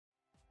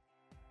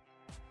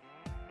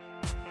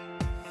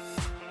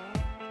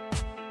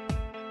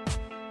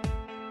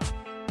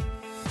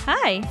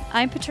Hi,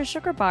 I'm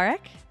Patricia Grabarek.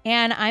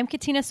 And I'm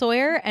Katina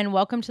Sawyer, and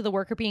welcome to the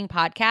Worker Being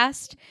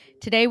Podcast.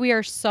 Today, we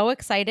are so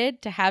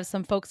excited to have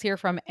some folks here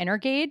from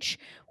Energage.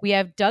 We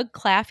have Doug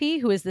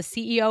Claffey, who is the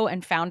CEO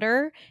and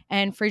founder,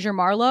 and Fraser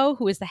Marlow,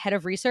 who is the head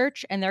of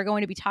research. And they're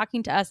going to be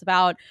talking to us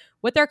about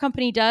what their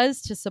company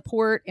does to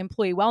support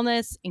employee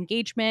wellness,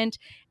 engagement,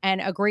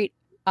 and a great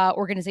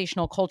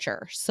organizational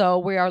culture. So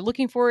we are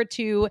looking forward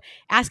to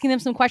asking them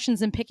some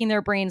questions and picking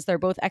their brains. They're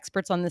both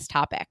experts on this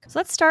topic. So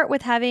let's start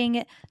with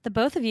having the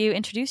both of you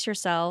introduce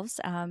yourselves,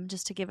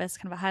 just to give us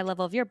kind of a high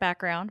level of your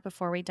background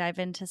before we dive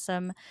into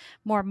some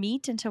more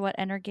meat into what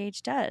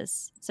Energage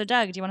does. So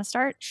Doug, do you want to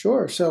start?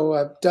 Sure.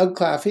 So Doug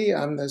Claffey,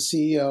 I'm the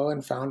CEO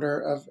and founder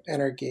of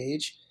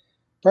Energage.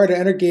 Prior to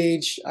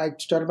Energage, I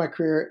started my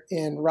career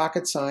in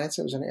rocket science.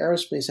 I was an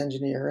aerospace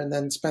engineer and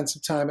then spent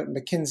some time at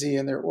McKinsey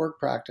in their org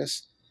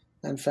practice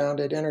and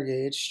founded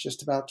Energage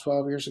just about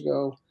 12 years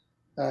ago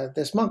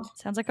this month.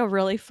 Sounds like a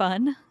really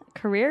fun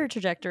career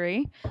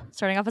trajectory,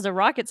 starting off as a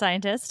rocket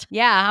scientist.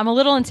 Yeah, I'm a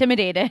little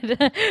intimidated.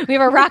 We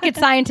have a rocket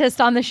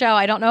scientist on the show.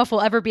 I don't know if we'll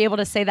ever be able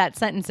to say that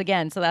sentence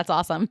again, so that's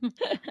awesome.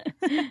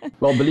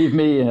 Well, believe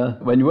me,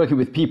 when you're working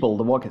with people,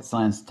 the rocket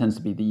science tends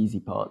to be the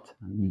easy part.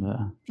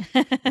 And,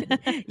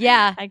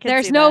 yeah,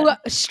 there's no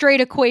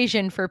straight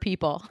equation for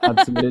people.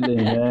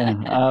 Absolutely,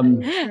 yeah.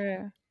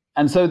 True.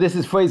 And so this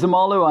is Fraser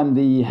Marlow. I'm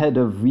the head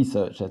of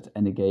research at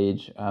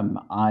Energage.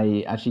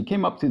 I actually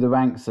came up through the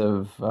ranks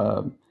of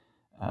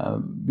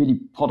really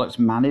product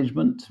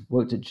management,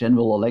 worked at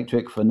General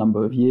Electric for a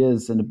number of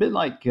years, and a bit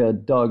like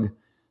Doug,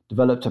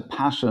 developed a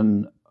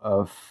passion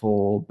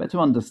for better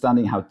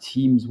understanding how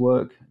teams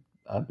work,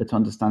 better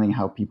understanding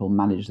how people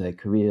manage their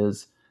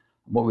careers,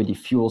 what really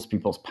fuels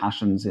people's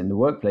passions in the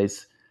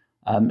workplace.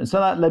 And so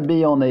that led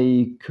me on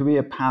a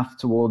career path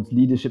towards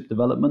leadership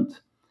development.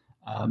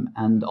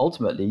 And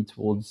ultimately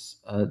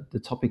towards the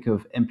topic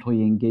of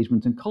employee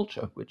engagement and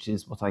culture, which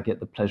is what I get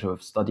the pleasure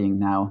of studying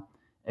now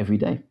every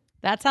day.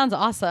 That sounds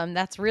awesome.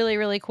 That's really,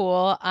 really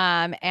cool.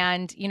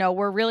 And, you know,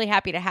 we're really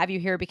happy to have you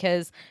here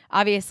because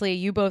obviously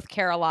you both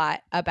care a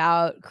lot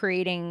about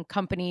creating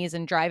companies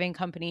and driving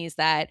companies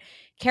that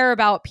care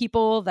about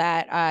people,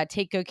 that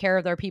take good care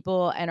of their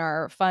people and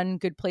are fun,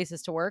 good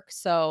places to work.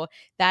 So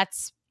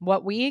that's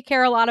what we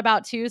care a lot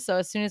about too. So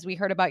as soon as we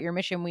heard about your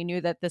mission, we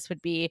knew that this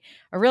would be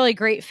a really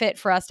great fit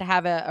for us to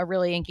have a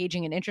really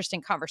engaging and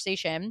interesting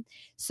conversation.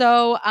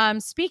 So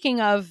speaking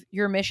of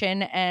your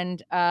mission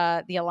and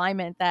the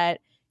alignment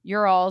that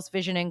your all's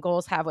vision and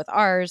goals have with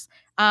ours,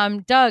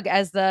 Doug,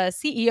 as the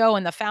CEO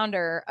and the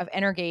founder of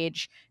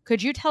Energage,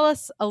 could you tell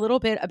us a little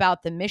bit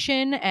about the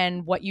mission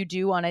and what you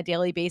do on a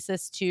daily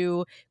basis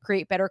to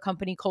create better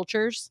company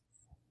cultures?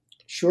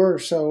 Sure.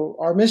 So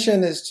our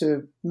mission is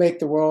to make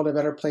the world a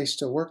better place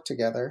to work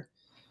together.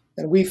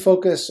 And we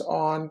focus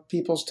on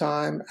people's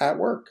time at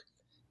work.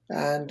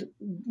 And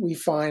we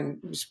find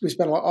we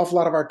spend an awful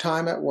lot of our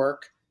time at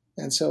work.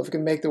 And so if we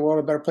can make the world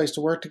a better place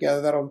to work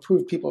together, that'll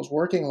improve people's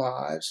working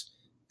lives.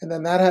 And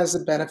then that has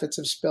the benefits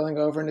of spilling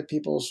over into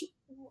people's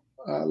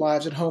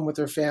lives at home with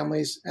their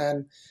families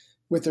and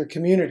with their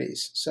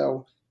communities.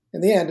 So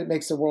in the end, it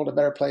makes the world a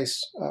better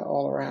place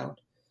all around.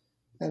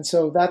 And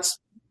so that's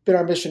been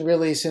our mission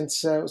really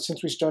since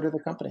we started the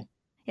company.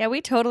 Yeah,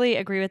 we totally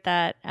agree with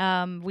that.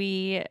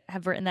 We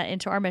have written that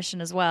into our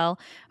mission as well,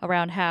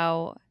 around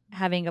how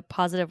having a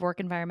positive work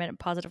environment and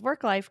positive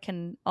work life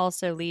can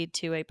also lead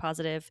to a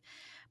positive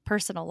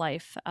personal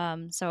life.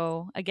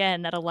 So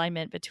again, that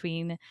alignment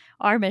between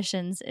our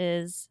missions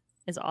is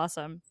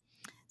awesome.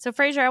 So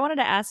Fraser, I wanted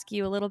to ask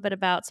you a little bit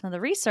about some of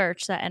the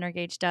research that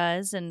Energage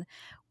does and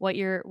what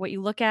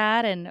you look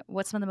at and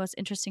what some of the most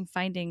interesting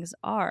findings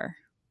are.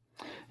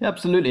 Yeah,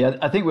 absolutely.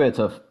 I think we're at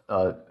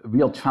a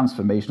real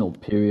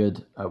transformational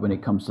period when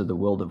it comes to the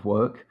world of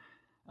work.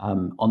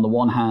 On the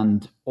one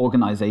hand,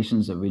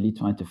 organizations are really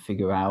trying to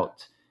figure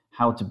out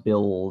how to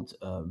build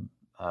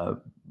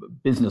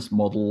business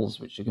models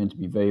which are going to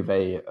be very,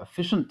 very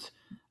efficient.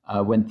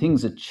 When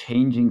things are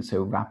changing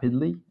so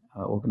rapidly,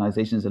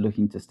 organizations are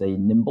looking to stay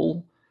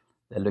nimble.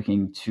 They're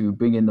looking to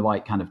bring in the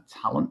right kind of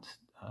talent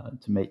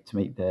to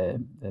make their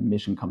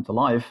mission come to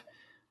life.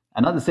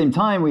 And at the same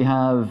time, we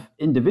have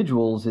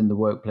individuals in the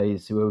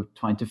workplace who are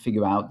trying to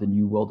figure out the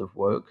new world of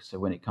work. So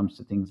when it comes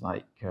to things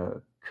like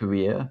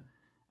career,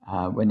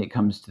 when it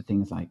comes to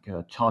things like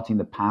charting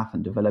the path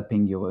and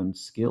developing your own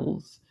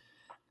skills.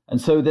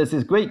 And so there's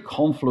this great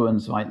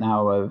confluence right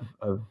now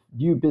of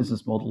new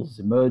business models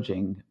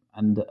emerging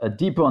and a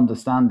deeper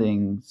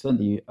understanding,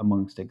 certainly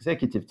amongst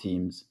executive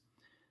teams,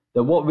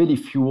 that what really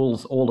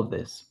fuels all of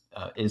this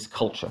is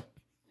culture.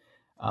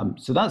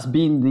 So that's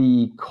been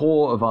the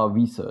core of our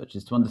research,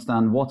 is to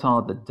understand what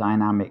are the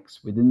dynamics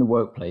within the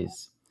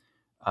workplace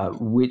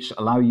which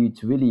allow you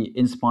to really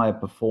inspire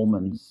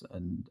performance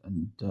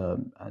and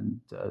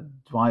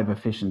drive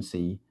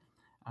efficiency.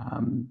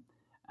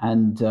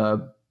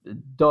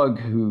 Doug,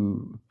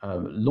 who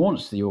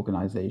launched the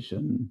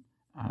organization,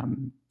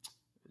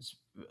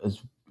 has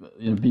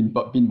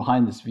been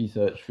behind this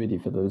research really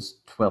for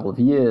those 12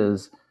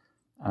 years.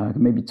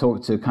 Maybe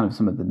talk to kind of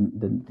some of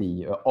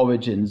the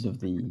origins of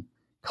the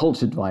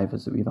culture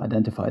drivers that we've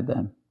identified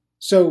there?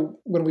 So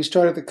when we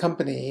started the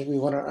company, we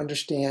want to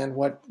understand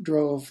what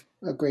drove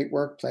a great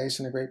workplace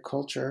and a great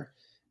culture.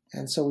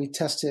 And so we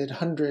tested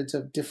hundreds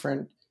of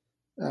different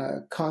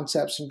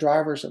concepts and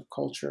drivers of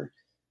culture.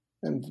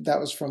 And that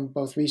was from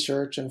both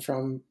research and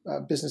from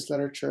business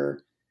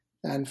literature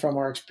and from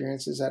our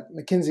experiences at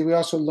McKinsey. We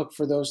also looked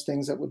for those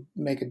things that would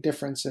make a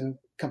difference in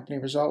company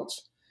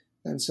results.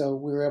 And so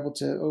we were able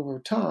to, over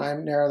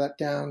time, narrow that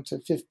down to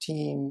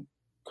 15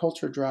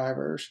 culture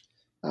drivers.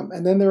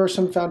 And then there are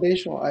some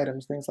foundational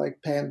items, things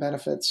like pay and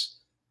benefits,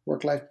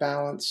 work-life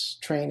balance,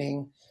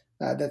 training,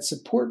 that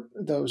support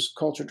those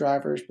culture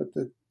drivers. But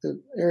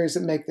the areas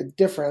that make the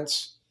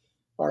difference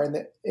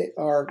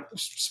are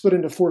split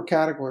into 4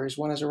 categories.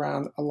 One is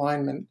around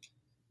alignment.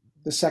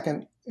 The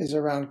second is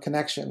around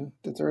connection.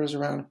 The third is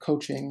around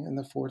coaching, and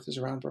the fourth is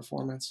around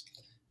performance.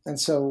 And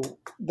so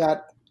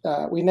that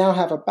we now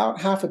have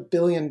about 500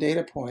 million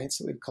data points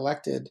that we've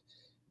collected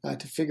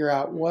to figure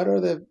out what are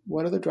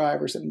the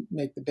drivers that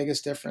make the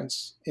biggest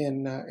difference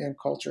in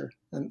culture,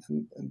 and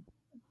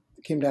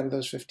it came down to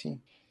those 15.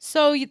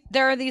 So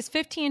there are these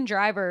 15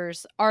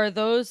 drivers. Are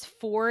those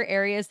 4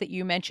 areas that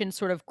you mentioned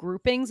sort of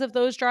groupings of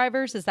those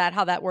drivers? Is that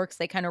how that works?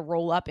 They kind of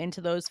roll up into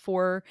those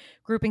 4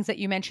 groupings that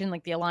you mentioned,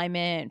 like the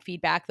alignment,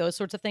 feedback, those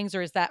sorts of things?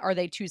 Or are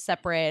they 2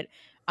 separate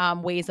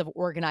ways of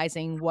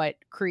organizing what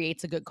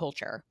creates a good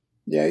culture?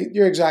 Yeah,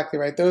 you're exactly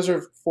right. Those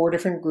are 4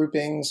 different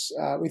groupings.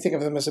 We think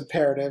of them as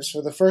imperatives.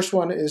 So the first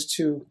one is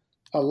to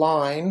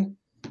align,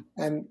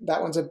 and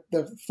that one's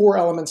the 4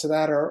 elements of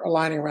that are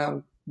aligning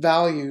around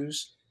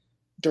values,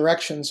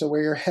 direction, so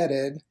where you're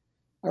headed,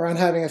 around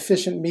having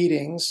efficient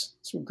meetings,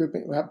 so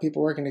grouping, have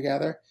people working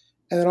together,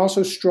 and then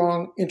also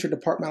strong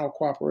interdepartmental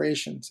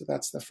cooperation. So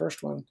that's the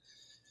first one.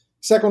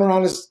 Second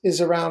one is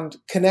around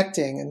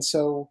connecting, and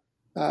so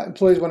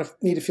employees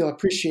need to feel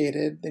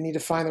appreciated. They need to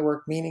find the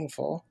work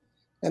meaningful,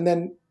 and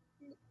then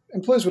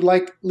employees would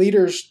like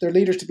their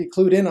leaders to be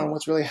clued in on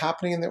what's really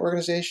happening in the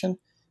organization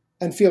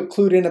and feel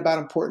clued in about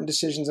important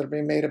decisions that are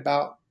being made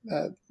about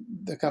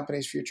the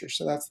company's future.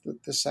 So that's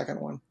the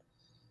second one.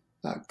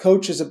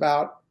 Coach is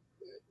about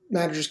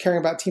managers caring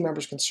about team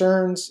members'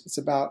 concerns. It's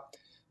about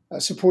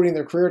supporting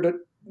their career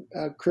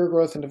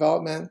growth and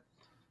development.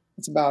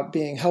 It's about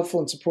being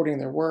helpful and supporting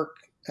their work.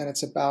 And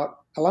it's about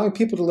allowing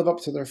people to live up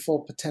to their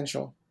full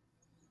potential.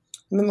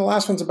 And then the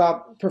last one's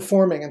about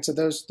performing. And so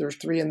there's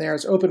 3 in there.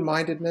 It's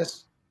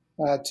open-mindedness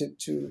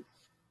to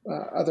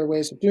other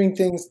ways of doing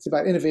things. It's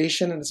about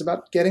innovation, and it's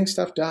about getting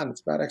stuff done.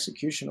 It's about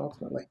execution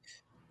ultimately.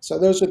 So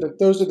those are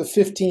the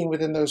 15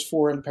 within those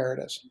 4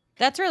 imperatives.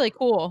 That's really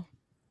cool.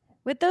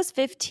 With those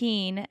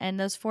 15 and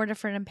those 4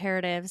 different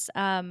imperatives,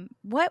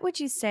 what would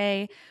you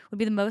say would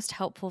be the most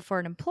helpful for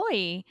an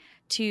employee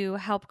to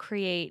help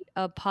create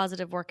a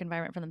positive work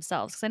environment for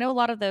themselves? Because I know a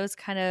lot of those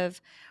kind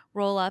of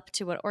roll up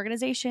to what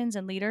organizations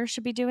and leaders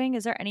should be doing.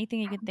 Is there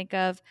anything you can think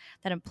of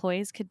that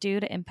employees could do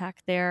to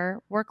impact their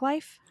work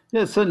life?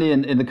 Yeah, certainly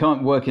in the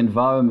current work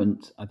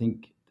environment, I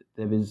think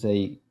there's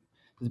a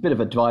bit of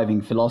a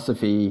driving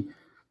philosophy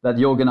that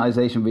the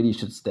organization really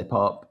should step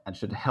up and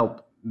should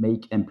help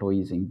make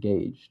employees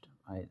engaged.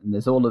 Right? And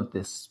there's all of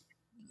this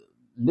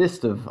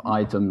list of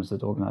items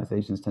that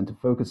organizations tend to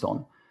focus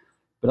on.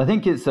 But I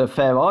think it's a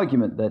fair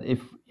argument that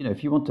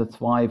if you want to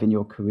thrive in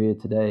your career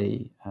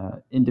today,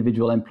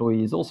 individual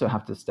employees also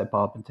have to step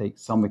up and take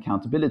some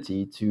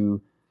accountability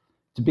to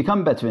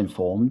become better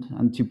informed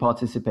and to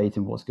participate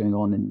in what's going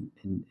on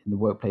in the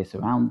workplace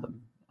around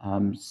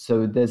them.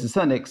 So there's a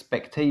certain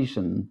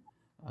expectation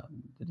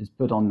that is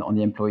put on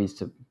the employees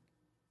to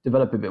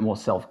develop a bit more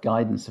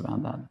self-guidance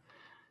around that.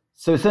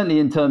 So certainly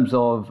in terms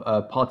of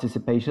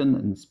participation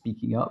and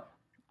speaking up,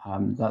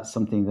 that's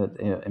something that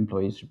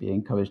employees should be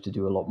encouraged to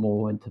do a lot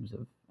more in terms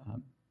of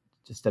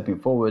just stepping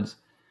forwards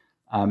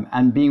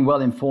and being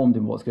well informed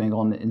in what's going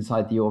on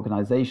inside the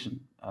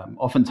organization.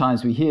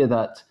 Oftentimes we hear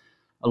that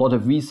a lot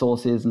of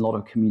resources and a lot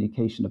of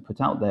communication are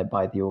put out there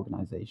by the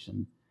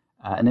organization,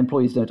 and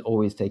employees don't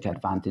always take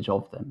advantage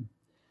of them.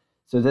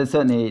 So there's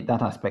certainly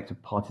that aspect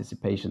of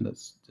participation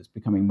that's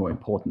becoming more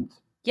important.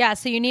 Yeah,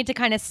 so you need to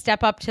kind of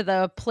step up to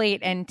the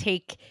plate and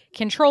take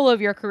control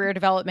of your career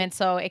development.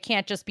 So it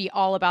can't just be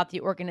all about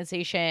the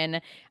organization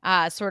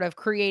sort of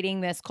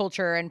creating this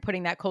culture and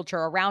putting that culture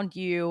around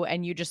you,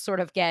 and you just sort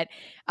of get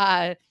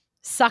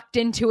sucked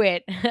into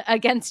it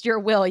against your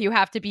will. You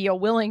have to be a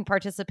willing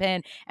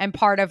participant. And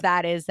part of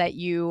that is that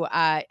you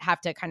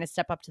have to kind of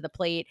step up to the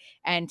plate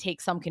and take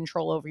some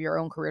control over your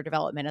own career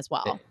development as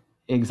well.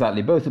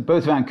 Exactly.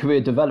 Both around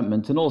career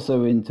development and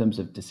also in terms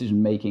of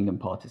decision making and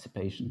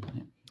participation.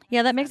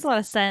 Yeah, that makes a lot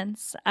of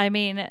sense. I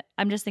mean,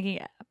 I'm just thinking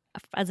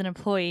as an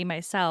employee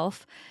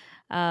myself,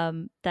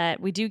 that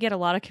we do get a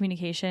lot of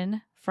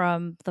communication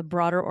from the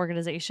broader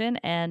organization,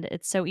 and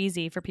it's so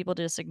easy for people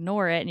to just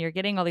ignore it. And you're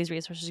getting all these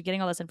resources, you're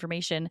getting all this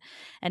information.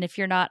 And if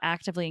you're not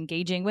actively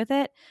engaging with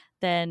it,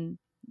 then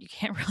you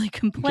can't really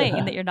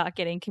complain that you're not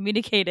getting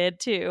communicated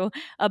to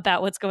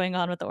about what's going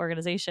on with the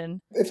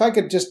organization. If I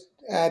could just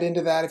add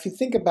into that, if you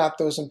think about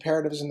those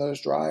imperatives and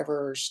those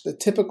drivers, the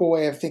typical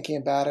way of thinking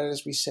about it,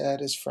 as we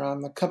said, is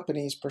from the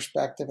company's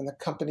perspective, and the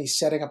company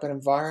setting up an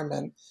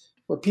environment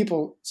where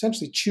people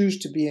essentially choose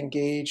to be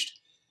engaged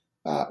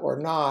or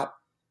not.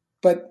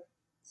 But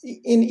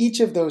in each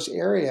of those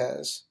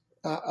areas,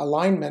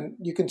 alignment,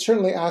 you can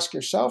certainly ask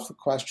yourself the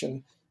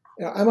question,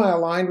 am I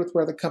aligned with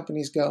where the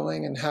company's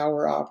going and how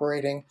we're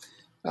operating?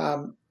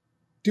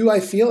 Do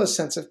I feel a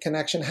sense of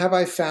connection? Have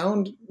I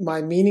found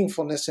my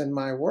meaningfulness in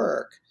my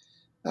work?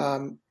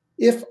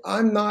 If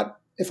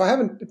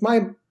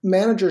my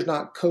manager's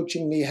not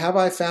coaching me, have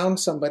I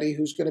found somebody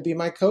who's going to be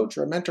my coach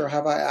or a mentor?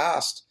 Have I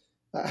asked?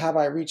 Have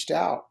I reached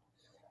out?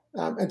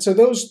 And so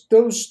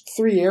those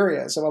three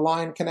areas of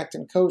align, connect,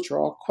 and coach are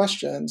all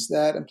questions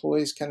that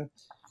employees can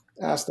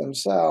ask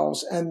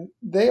themselves, and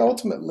they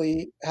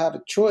ultimately have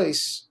a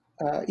choice.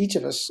 Each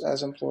of us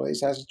as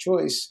employees has a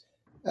choice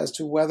as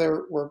to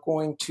whether we're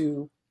going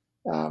to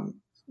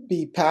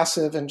be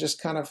passive and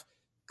just kind of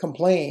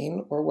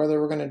complain, or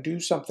whether we're going to do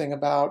something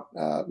about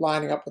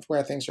lining up with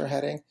where things are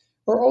heading.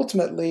 Or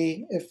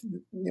ultimately, if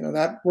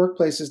that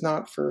workplace is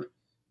not for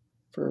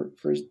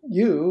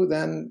you,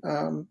 then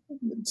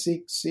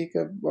seek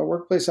a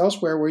workplace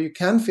elsewhere where you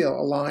can feel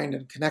aligned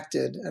and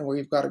connected, and where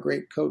you've got a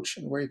great coach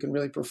and where you can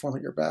really perform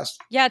at your best.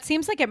 Yeah, it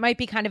seems like it might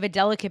be kind of a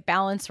delicate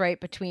balance, right,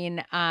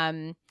 between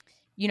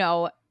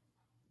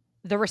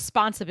the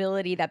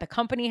responsibility that the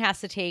company has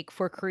to take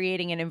for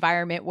creating an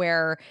environment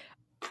where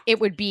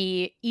it would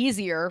be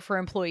easier for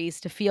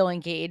employees to feel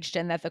engaged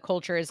and that the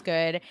culture is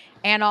good.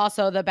 And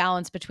also the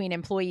balance between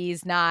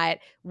employees not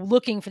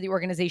looking for the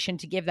organization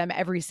to give them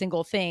every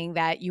single thing,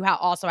 that you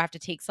also have to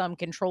take some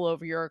control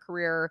over your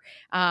career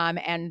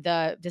and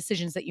the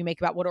decisions that you make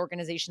about what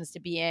organizations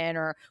to be in,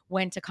 or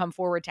when to come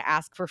forward to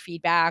ask for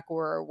feedback,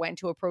 or when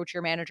to approach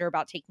your manager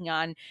about taking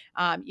on,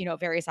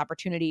 various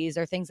opportunities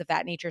or things of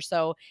that nature.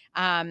 So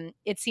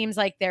it seems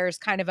like there's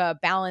kind of a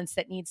balance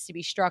that needs to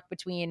be struck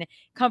between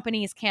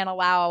companies can't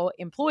allow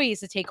employees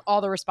to take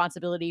all the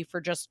responsibility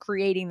for just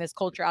creating this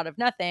culture out of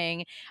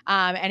nothing,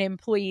 and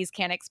employees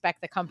can't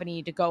expect the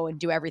company to go and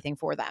do everything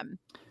for them.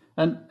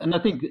 And I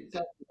think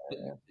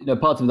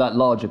part of that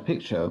larger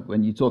picture,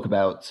 when you talk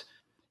about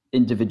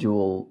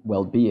individual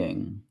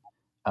well-being,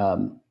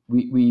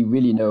 we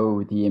really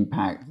know the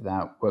impact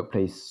that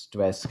workplace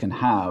stress can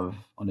have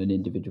on an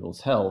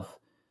individual's health,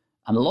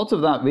 and a lot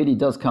of that really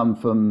does come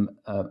from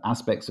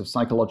aspects of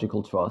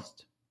psychological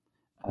trust.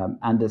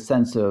 And a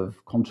sense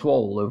of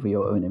control over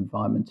your own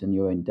environment and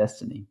your own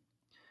destiny.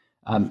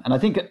 And I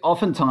think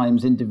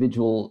oftentimes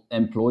individual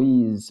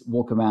employees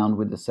walk around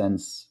with the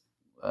sense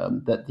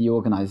that the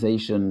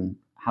organization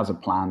has a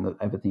plan, that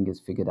everything is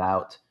figured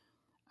out,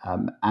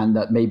 and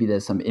that maybe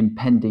there's some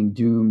impending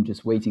doom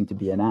just waiting to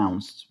be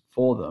announced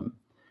for them.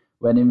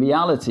 When in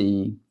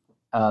reality,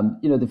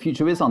 the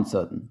future is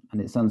uncertain, and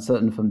it's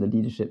uncertain from the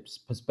leadership's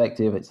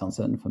perspective, it's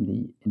uncertain from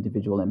the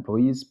individual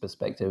employee's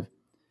perspective.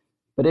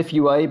 But if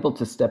you are able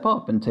to step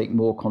up and take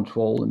more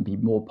control and be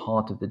more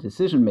part of the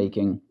decision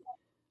making,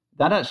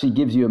 that actually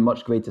gives you a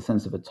much greater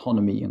sense of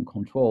autonomy and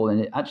control,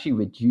 and it actually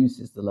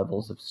reduces the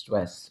levels of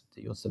stress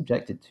that you're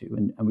subjected to.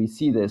 And we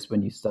see this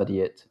when you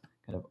study it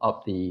kind of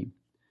up the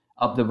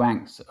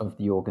ranks of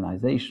the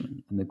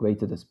organization, and the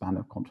greater the span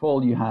of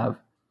control you have,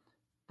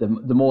 the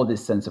more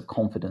this sense of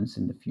confidence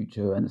in the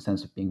future and the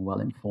sense of being well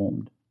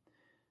informed.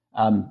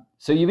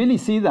 So you really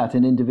see that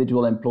in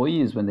individual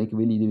employees when they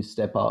really do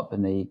step up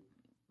and they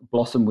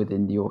blossom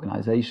within the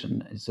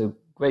organization. It's a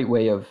great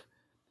way of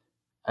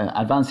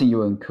advancing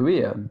your own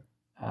career,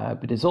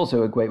 but it's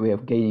also a great way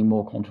of gaining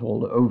more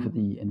control over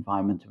the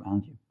environment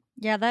around you.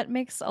 Yeah, that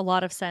makes a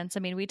lot of sense. I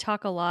mean, we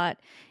talk a lot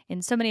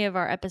in so many of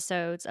our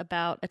episodes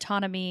about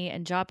autonomy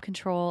and job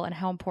control and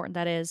how important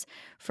that is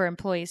for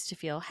employees to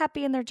feel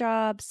happy in their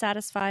job,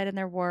 satisfied in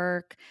their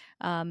work,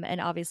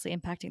 and obviously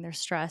impacting their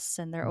stress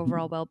and their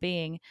overall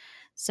well-being.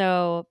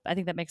 So I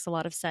think that makes a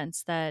lot of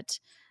sense that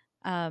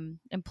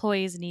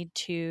employees need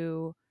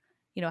to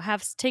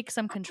take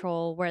some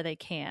control where they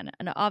can.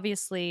 And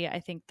obviously I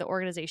think the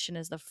organization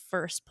is the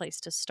first place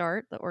to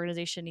start. The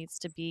organization needs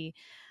to be,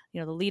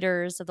 the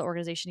leaders of the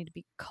organization need to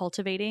be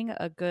cultivating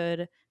a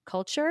good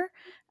culture,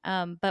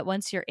 but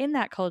once you're in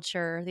that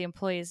culture, the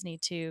employees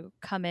need to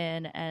come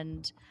in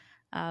and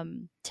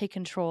take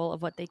control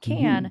of what they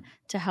can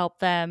to help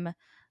them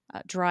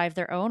drive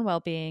their own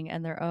well-being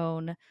and their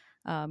own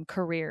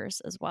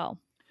careers as well.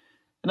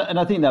 And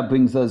I think that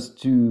brings us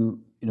to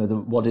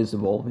what is the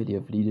role really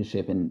of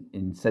leadership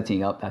in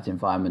setting up that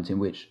environment in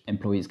which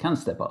employees can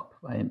step up,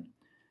 right?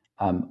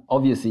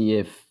 Obviously,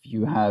 if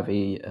you have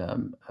a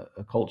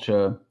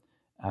culture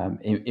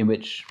in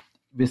which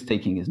risk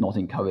taking is not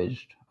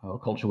encouraged, or a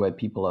culture where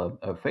people are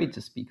afraid to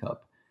speak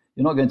up,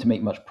 you're not going to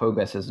make much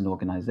progress as an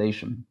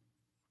organization.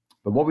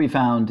 But what we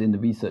found in the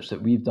research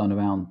that we've done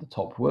around the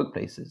top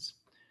workplaces,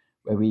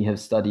 where we have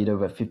studied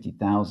over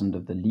 50,000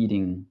 of the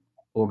leading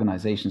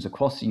organizations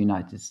across the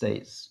United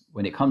States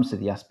when it comes to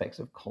the aspects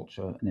of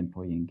culture and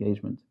employee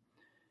engagement,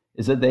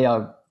 is that they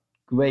are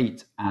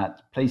great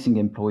at placing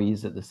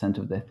employees at the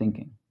center of their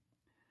thinking.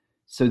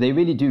 So they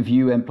really do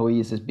view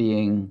employees as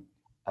being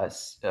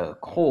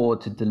core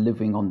to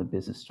delivering on the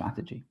business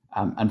strategy.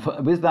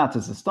 With that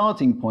as a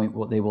starting point,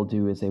 what they will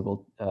do is they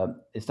will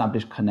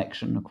establish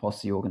connection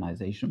across the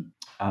organization.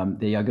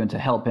 They are going to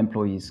help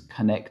employees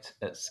connect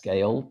at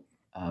scale,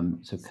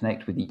 so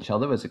connect with each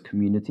other as a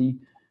community,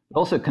 but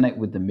also connect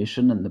with the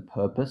mission and the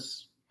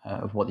purpose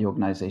of what the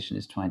organization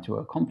is trying to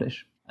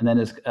accomplish. And then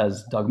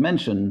as Doug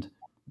mentioned,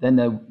 then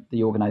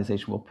the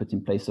organization will put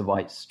in place the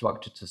right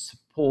structure to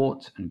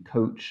support and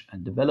coach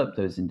and develop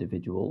those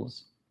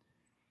individuals.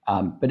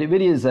 But it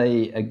really is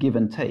a give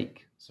and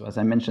take. So as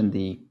I mentioned,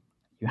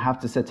 you have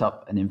to set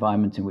up an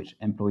environment in which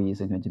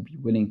employees are going to be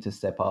willing to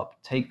step up,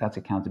 take that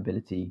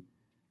accountability,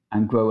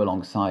 and grow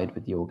alongside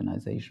with the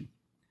organization.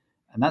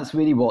 And that's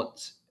really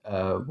what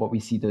we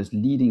see those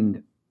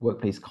leading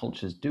workplace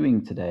cultures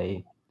doing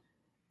today,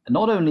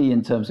 not only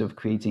in terms of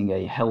creating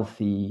a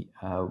healthy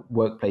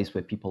workplace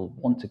where people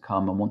want to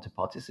come and want to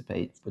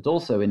participate, but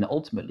also in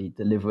ultimately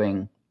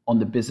delivering on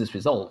the business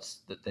results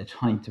that they're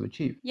trying to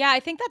achieve. Yeah,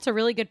 I think that's a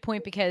really good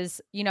point because,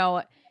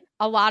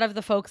 a lot of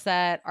the folks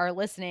that are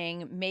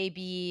listening may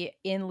be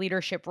in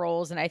leadership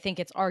roles. And I think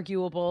it's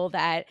arguable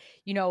that,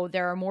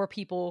 there are more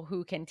people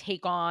who can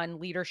take on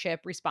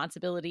leadership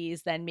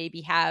responsibilities than maybe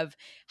have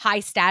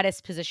high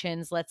status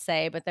positions, let's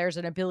say, but there's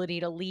an ability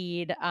to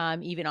lead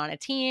even on a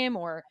team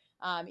or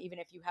even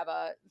if you have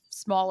a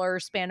smaller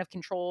span of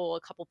control,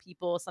 a couple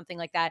people, something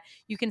like that,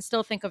 you can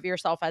still think of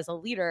yourself as a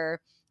leader.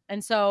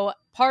 And so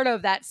part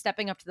of that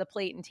stepping up to the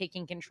plate and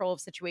taking control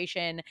of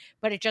situation,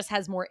 but it just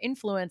has more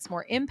influence,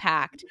 more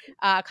impact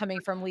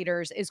coming from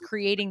leaders is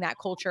creating that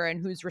culture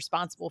and who's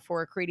responsible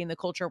for creating the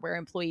culture where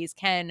employees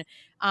can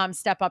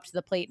step up to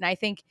the plate. And I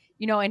think,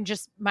 in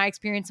just my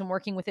experience in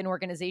working within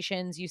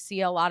organizations, you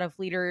see a lot of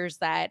leaders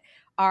that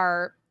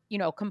are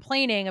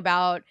complaining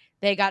about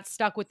they got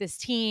stuck with this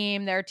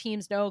team, their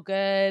team's no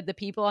good, the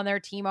people on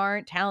their team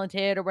aren't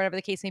talented or whatever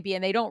the case may be.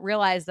 And they don't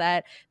realize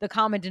that the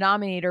common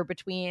denominator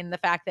between the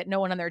fact that no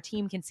one on their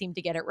team can seem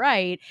to get it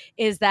right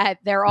is that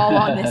they're all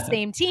on this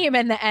same team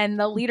and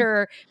the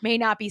leader may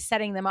not be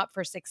setting them up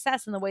for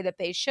success in the way that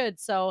they should.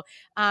 So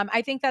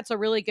I think that's a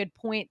really good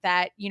point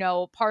that,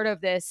 part of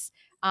this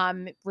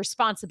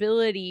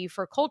responsibility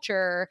for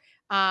culture,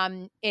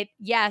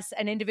 yes,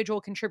 an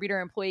individual contributor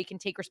employee can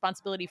take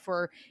responsibility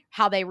for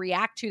how they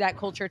react to that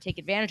culture, take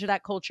advantage of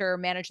that culture,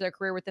 manage their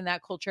career within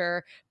that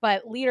culture.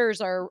 But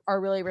leaders are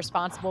really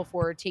responsible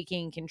for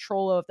taking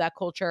control of that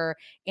culture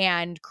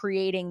and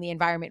creating the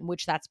environment in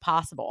which that's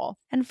possible.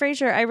 And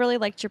Fraser, I really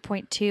liked your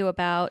point too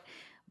about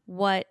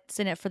what's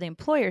in it for the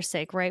employer's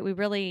sake, right?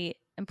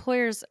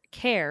 Employers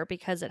care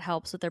because it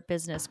helps with their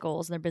business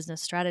goals and their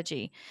business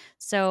strategy.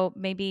 So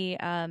maybe,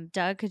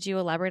 Doug, could you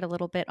elaborate a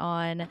little bit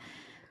on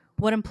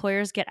what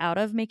employers get out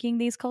of making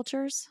these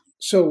cultures?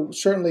 So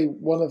certainly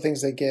one of the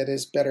things they get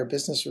is better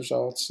business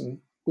results. And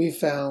we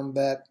found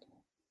that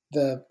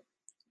the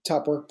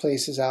top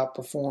workplaces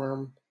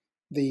outperform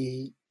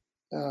the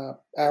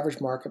average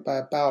market by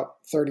about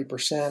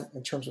 30%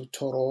 in terms of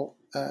total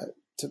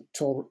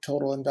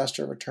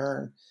investor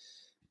return.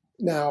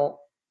 Now,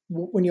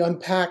 when you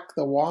unpack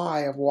the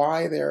why of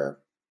why they're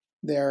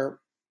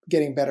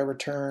getting better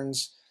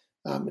returns,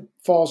 it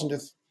falls into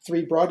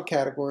three broad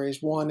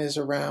categories. One is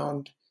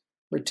around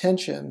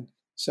retention.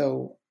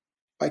 So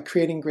by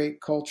creating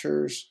great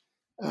cultures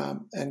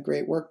and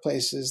great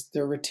workplaces,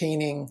 they're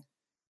retaining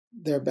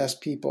their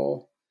best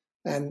people,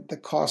 and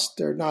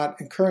they're not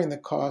incurring the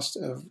cost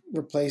of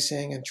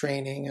replacing and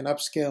training and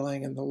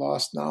upskilling and the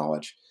lost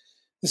knowledge.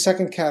 The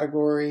second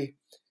category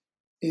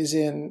is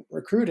in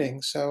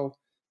recruiting. So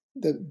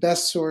the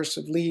best source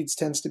of leads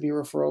tends to be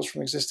referrals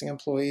from existing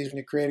employees. When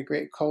you create a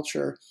great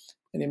culture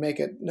and you make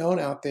it known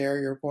out there,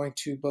 you're going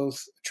to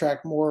both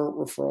attract more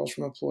referrals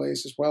from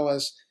employees as well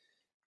as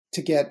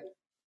to get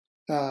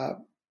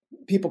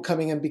people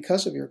coming in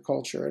because of your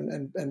culture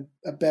and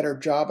a better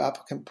job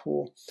applicant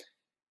pool.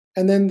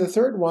 And then the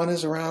third one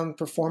is around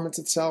performance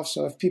itself.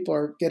 So if people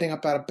are getting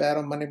up out of bed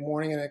on Monday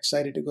morning and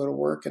excited to go to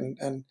work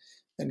and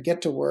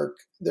get to work,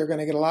 they're going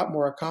to get a lot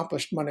more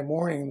accomplished Monday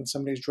morning than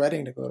somebody who's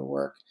dreading to go to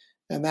work.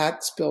 And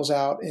that spills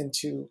out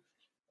into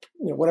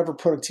whatever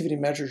productivity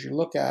measures you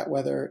look at,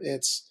 whether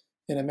it's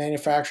in a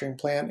manufacturing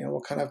plant,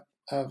 what kind of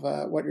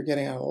what you're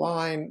getting on the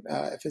line.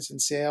 If it's in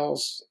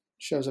sales,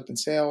 it shows up in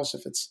sales.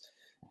 If it's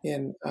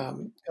in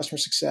customer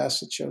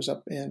success, it shows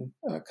up in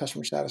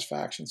customer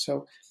satisfaction.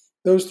 So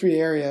those three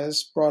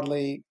areas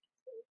broadly,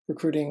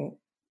 retention,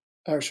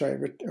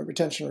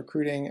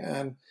 recruiting,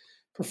 and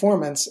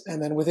performance.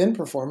 And then within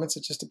performance,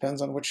 it just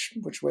depends on which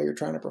way you're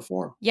trying to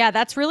perform. Yeah,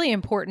 that's really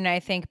important, I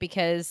think,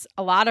 because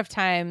a lot of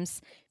times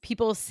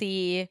people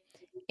see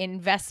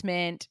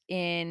investment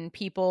in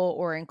people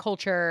or in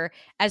culture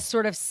as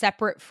sort of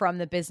separate from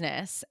the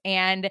business.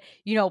 And,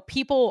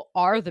 people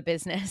are the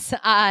business.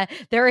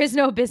 There is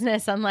no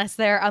business unless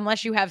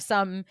you have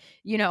some,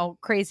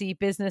 crazy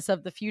business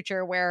of the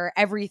future where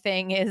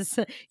everything is,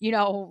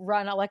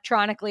 run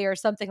electronically or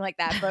something like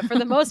that. But for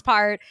the most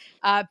part,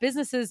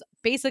 businesses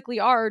basically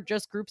are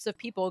just groups of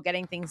people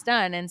getting things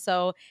done. And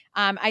so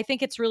I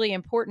think it's really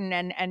important.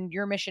 And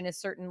your mission is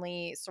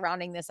certainly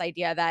surrounding this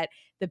idea that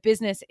the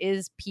business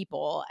is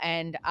people,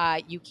 and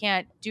you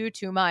can't do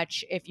too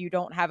much if you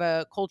don't have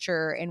a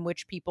culture in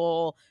which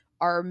people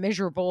are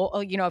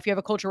miserable. You know, if you have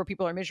a culture where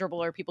people are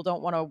miserable or people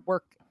don't want to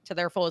work to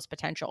their fullest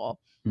potential.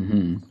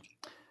 Mm-hmm.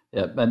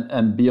 Yeah,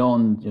 and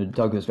beyond,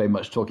 Doug was very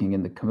much talking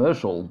in the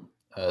commercial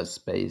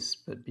space,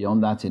 but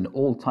beyond that, in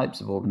all types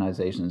of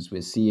organizations,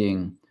 we're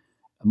seeing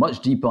a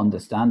much deeper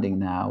understanding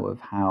now of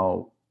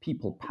how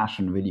people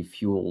passion really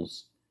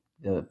fuels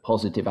the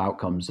positive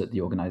outcomes that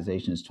the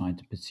organization is trying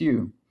to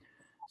pursue.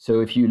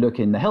 So if you look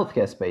in the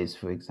healthcare space,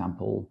 for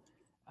example,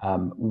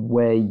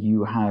 where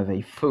you have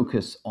a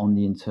focus on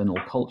the internal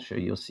culture,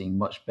 you're seeing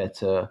much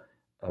better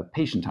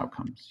patient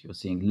outcomes. You're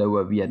seeing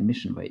lower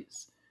readmission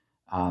rates.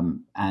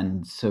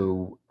 And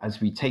so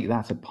as we take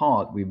that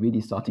apart, we're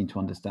really starting to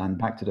understand,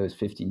 back to those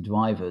 15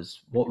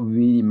 drivers, what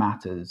really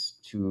matters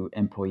to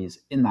employees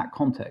in that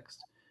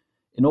context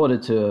in order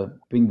to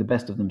bring the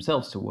best of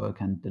themselves to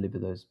work and deliver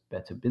those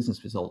better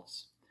business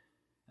results.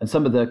 And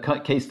some of the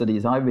case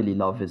studies I really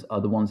love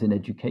are the ones in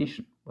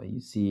education, where you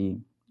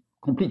see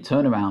complete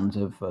turnarounds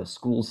of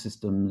school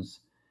systems,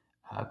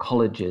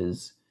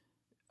 colleges,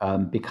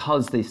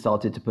 because they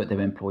started to put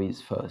their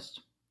employees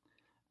first.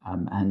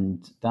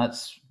 And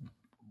that's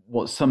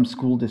what some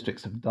school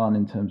districts have done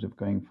in terms of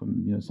going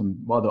from some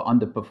rather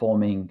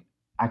underperforming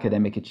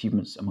academic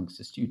achievements amongst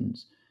the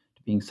students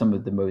to being some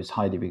of the most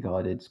highly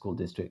regarded school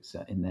districts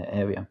in their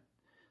area.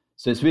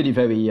 So it's really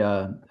very,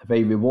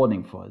 very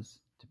rewarding for us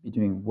to be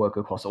doing work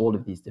across all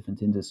of these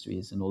different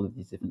industries and all of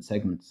these different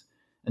segments,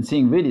 and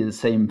seeing really the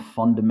same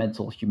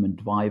fundamental human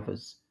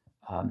drivers,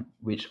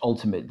 which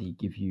ultimately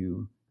give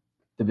you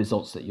the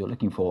results that you're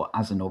looking for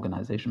as an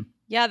organization.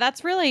 Yeah,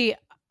 that's really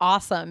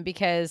awesome,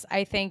 because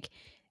I think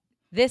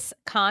this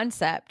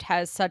concept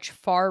has such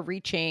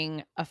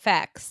far-reaching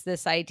effects.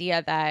 This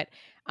idea that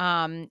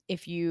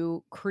if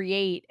you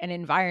create an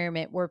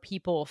environment where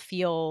people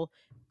feel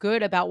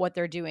good about what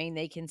they're doing,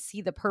 they can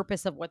see the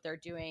purpose of what they're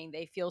doing,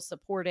 they feel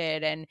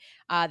supported, and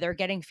they're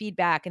getting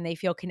feedback, and they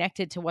feel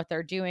connected to what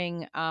they're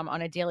doing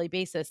on a daily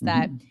basis,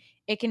 that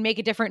it can make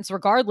a difference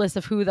regardless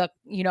of who the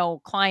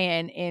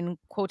client in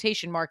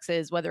quotation marks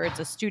is, whether it's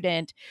a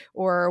student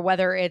or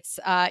whether it's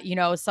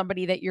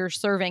somebody that you're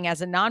serving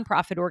as a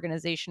nonprofit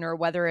organization, or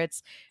whether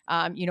it's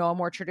a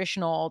more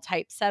traditional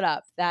type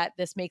setup, that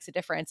this makes a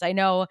difference. I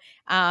know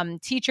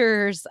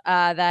teachers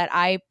that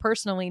I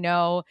personally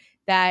know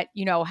that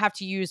have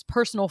to use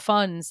personal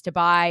funds to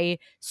buy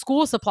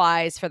school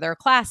supplies for their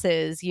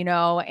classes,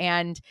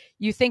 and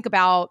you think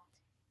about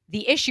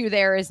the issue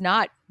there is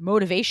not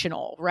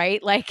motivational,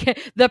 right? Like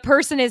the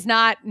person is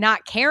not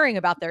caring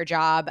about their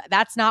job.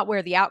 That's not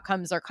where the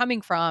outcomes are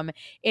coming from.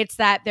 It's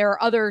that there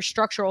are other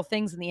structural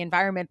things in the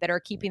environment that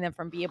are keeping them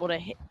from being able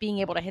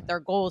to hit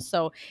their goals.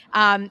 So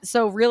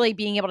really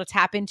being able to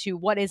tap into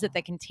what is it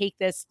that can take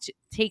this to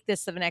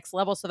the next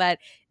level, so that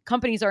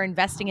companies are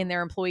investing in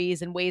their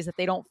employees in ways that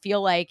they don't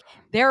feel like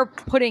they're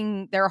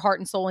putting their heart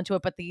and soul into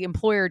it, but the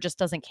employer just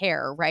doesn't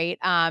care, right?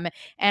 And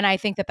I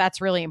think that that's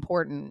really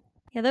important.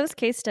 Yeah, those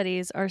case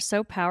studies are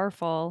so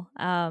powerful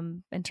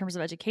in terms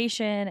of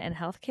education and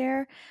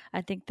healthcare.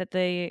 I think that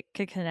they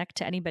could connect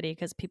to anybody,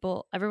 because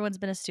everyone's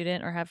been a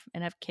student or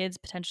have kids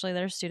potentially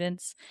that are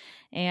students,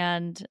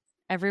 and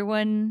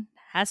everyone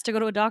has to go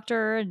to a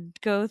doctor and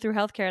go through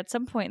healthcare at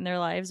some point in their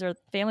lives, or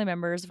family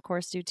members, of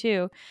course, do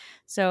too.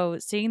 So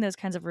seeing those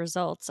kinds of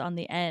results on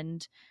the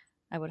end,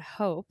 I would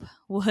hope,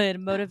 would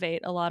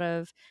motivate a lot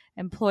of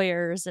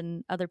employers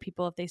and other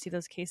people, if they see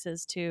those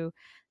cases, to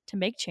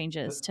make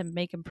changes, to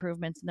make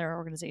improvements in their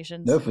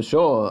organizations. No, for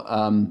sure.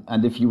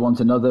 And if you want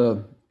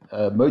another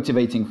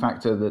motivating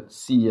factor that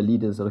senior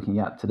leaders are looking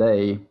at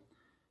today,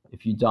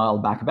 if you dial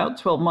back about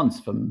 12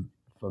 months from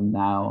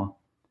now,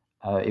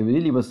 it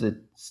really was the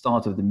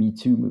start of the Me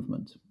Too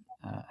movement.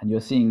 And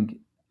you're seeing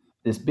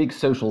this big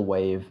social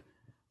wave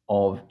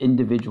of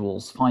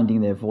individuals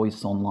finding their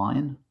voice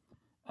online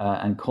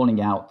and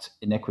calling out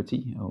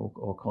inequity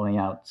or calling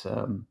out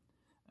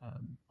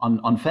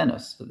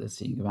unfairness that they're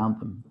seeing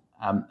around them.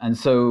 And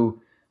so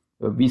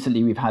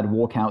recently we've had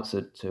walkouts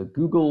at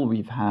Google,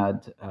 we've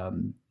had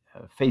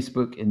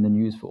Facebook in the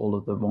news for all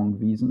of the wrong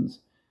reasons.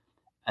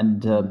 And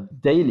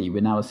daily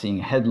we're now seeing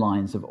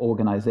headlines of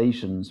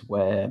organizations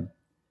where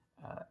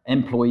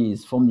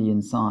employees from the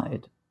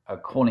inside are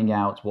calling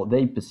out what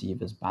they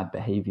perceive as bad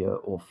behavior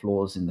or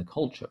flaws in the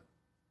culture.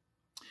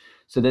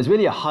 So there's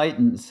really a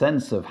heightened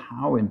sense of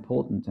how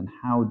important and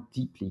how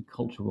deeply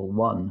culture will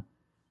run,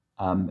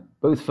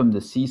 both from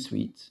the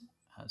C-suite,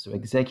 so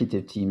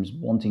executive teams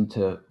wanting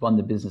to run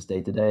the business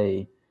day to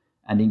day,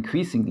 and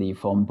increasingly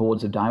from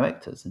boards of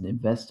directors and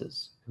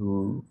investors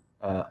who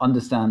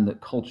understand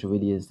that culture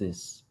really is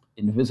this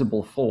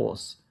invisible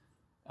force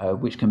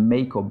which can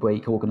make or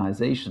break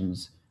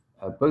organizations,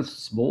 both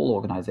small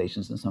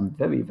organizations and some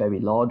very, very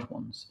large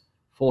ones,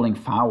 falling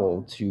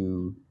foul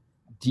to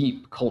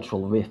deep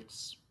cultural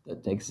rifts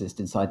that exist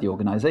inside the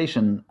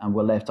organization and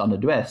were left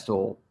unaddressed,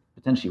 or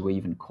potentially were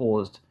even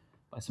caused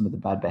some of the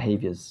bad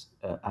behaviors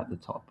at the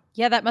top.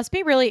 Yeah, that must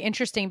be really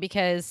interesting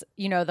because,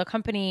 the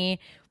company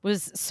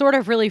was sort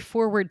of really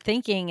forward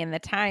thinking in the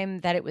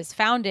time that it was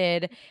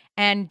founded.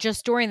 And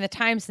just during the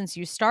time since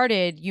you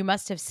started, you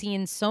must have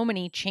seen so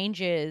many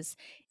changes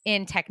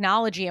in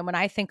technology. And when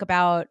I think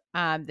about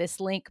this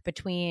link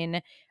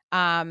between,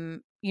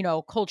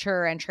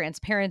 culture and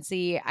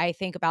transparency, I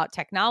think about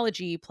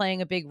technology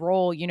playing a big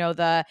role.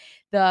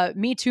 The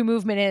Me Too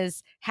movement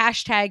is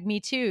hashtag Me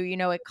Too.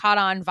 It caught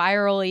on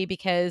virally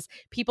because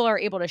people are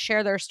able to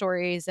share their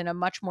stories in a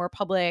much more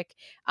public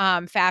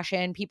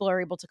fashion. People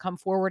are able to come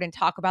forward and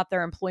talk about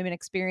their employment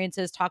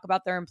experiences, talk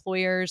about their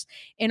employers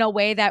in a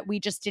way that we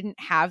just didn't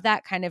have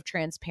that kind of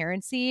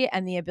transparency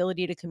and the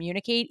ability to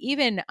communicate.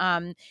 Even,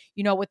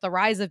 with the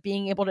rise of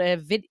being able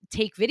to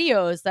take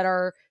videos that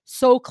are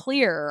so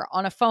clear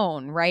on a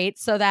phone, right?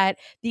 So that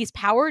these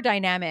power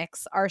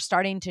dynamics are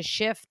starting to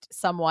shift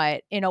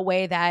somewhat in a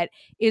way that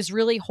is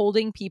really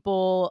holding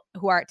people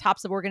who are at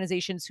tops of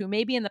organizations who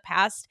maybe in the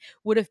past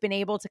would have been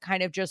able to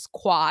kind of just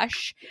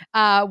quash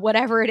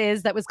whatever it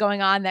is that was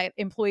going on that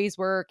employees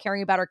were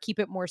caring about or keep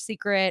it more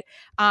secret,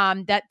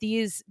 that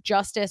these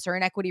justice or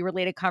inequity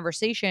related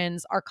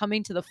conversations are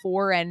coming to the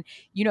fore. And,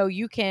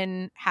 you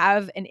can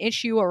have an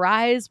issue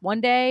arise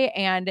one day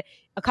and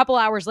a couple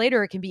hours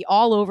later, it can be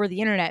all over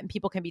the internet and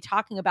people can be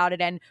talking about it.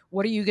 And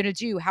what are you going to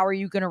do? How are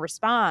you going to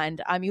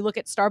respond? You look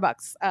at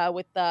Starbucks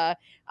with the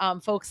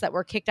folks that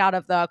were kicked out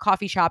of the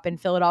coffee shop in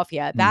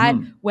Philadelphia. That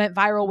went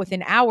viral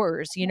within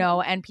hours,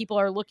 and people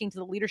are looking to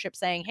the leadership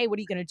saying, hey, what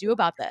are you going to do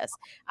about this?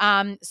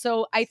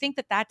 So I think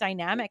that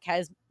dynamic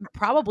has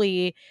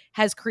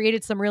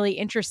created some really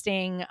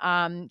interesting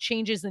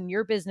changes in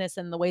your business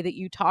and the way that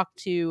you talk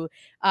to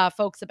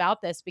folks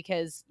about this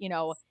because,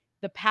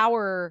 the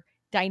power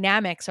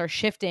dynamics are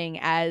shifting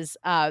as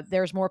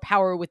there's more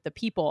power with the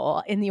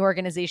people in the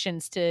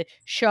organizations to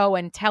show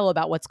and tell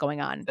about what's going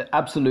on.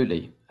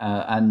 Absolutely.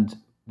 And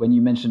when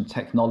you mentioned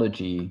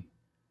technology,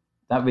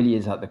 that really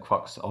is at the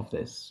crux of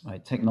this,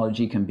 right?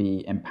 Technology can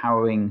be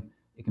empowering.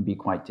 It can be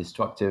quite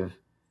destructive.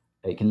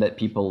 It can let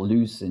people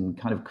loose in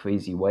kind of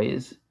crazy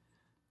ways.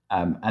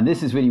 And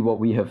this is really what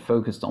we have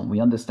focused on. We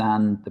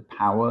understand the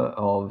power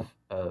of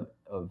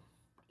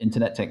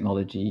internet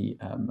technology,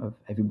 of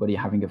everybody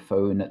having a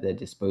phone at their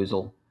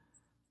disposal.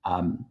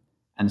 And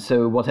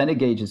so what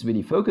Energage is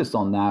really focused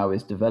on now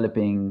is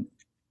developing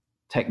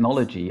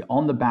technology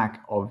on the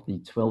back of the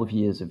 12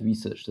 years of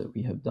research that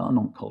we have done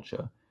on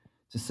culture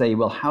to say,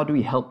 well, how do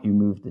we help you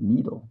move the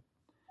needle?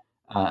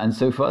 And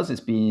so for us, it's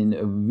been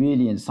a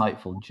really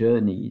insightful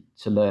journey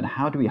to learn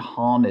how do we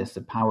harness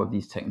the power of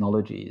these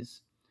technologies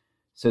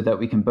so that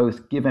we can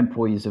both give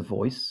employees a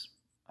voice,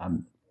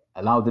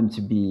 allow them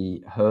to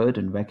be heard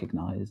and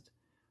recognized,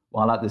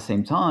 while at the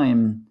same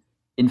time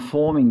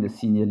informing the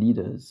senior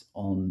leaders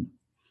on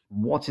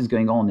what is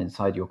going on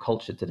inside your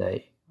culture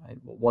today, right?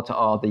 What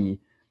are the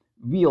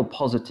real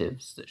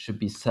positives that should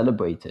be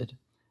celebrated?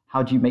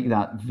 How do you make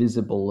that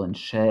visible and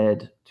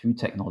shared through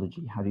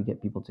technology? How do you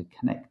get people to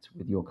connect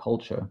with your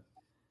culture?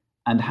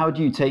 And how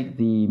do you take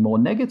the more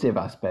negative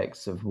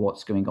aspects of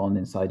what's going on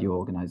inside your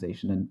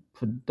organization and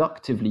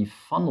productively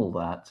funnel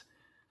that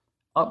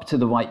up to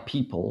the right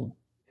people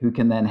who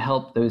can then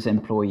help those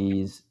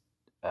employees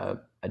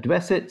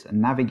address it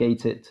and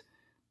navigate it,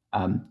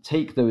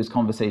 take those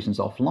conversations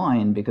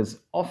offline, because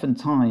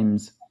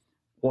oftentimes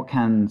what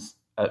can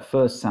at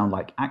first sound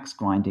like axe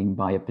grinding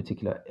by a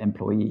particular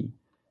employee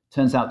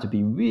turns out to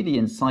be really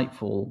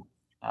insightful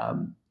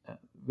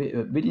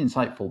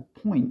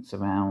points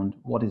around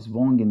what is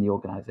wrong in the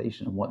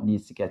organization and what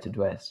needs to get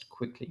addressed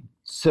quickly.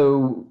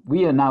 So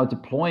we are now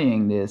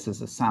deploying this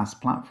as a SaaS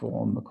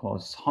platform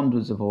across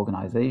hundreds of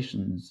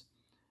organizations.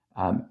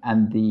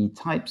 And the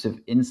types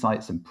of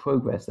insights and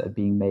progress that are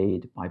being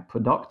made by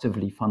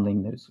productively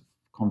funneling those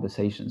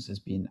conversations has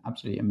been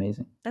absolutely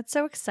amazing. That's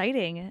so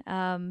exciting.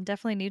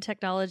 Definitely new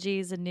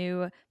technologies and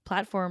new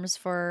platforms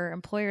for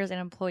employers and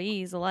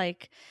employees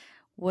alike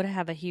would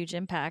have a huge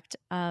impact.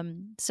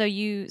 So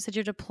you said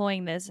you're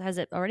deploying this. Has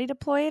it already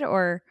deployed,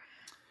 or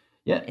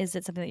is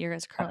it something that you're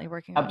guys currently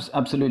working on?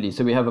 Absolutely.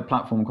 So we have a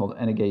platform called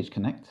Energage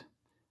Connect,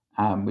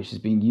 which is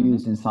being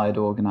used inside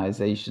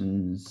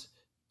organizations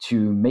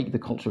to make the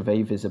culture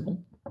very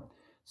visible.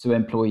 So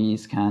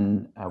employees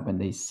can, when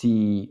they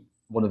see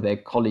one of their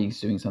colleagues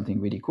doing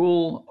something really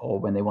cool, or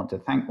when they want to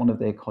thank one of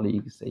their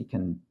colleagues, they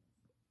can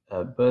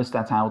burst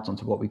that out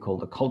onto what we call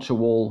the culture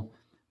wall,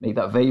 make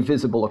that very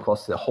visible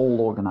across the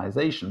whole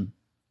organization.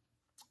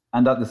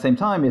 And at the same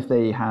time, if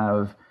they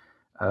have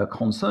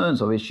concerns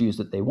or issues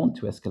that they want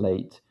to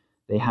escalate,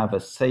 they have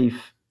a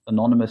safe,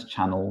 anonymous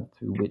channel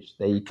through which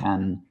they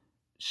can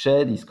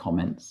share these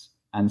comments,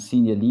 and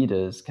senior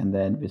leaders can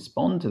then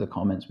respond to the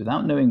comments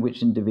without knowing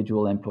which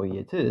individual employee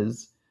it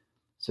is.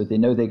 So they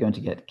know they're going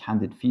to get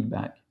candid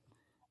feedback.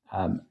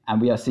 And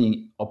we are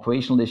seeing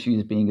operational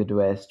issues being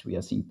addressed. We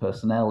are seeing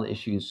personnel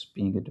issues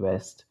being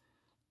addressed.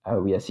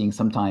 We are seeing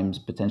sometimes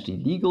potentially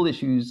legal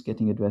issues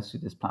getting addressed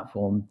through this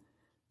platform.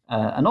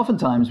 And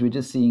oftentimes we're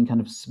just seeing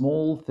kind of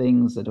small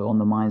things that are on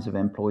the minds of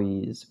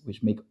employees,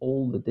 which make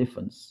all the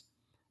difference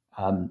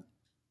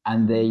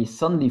and they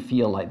suddenly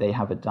feel like they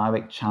have a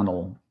direct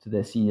channel to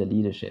their senior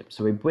leadership.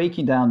 So we're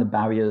breaking down the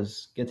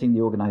barriers, getting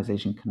the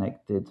organization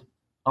connected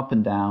up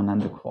and down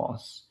and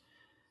across,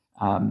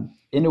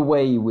 in a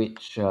way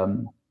which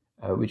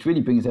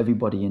really brings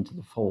everybody into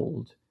the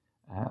fold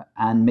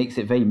and makes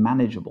it very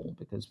manageable,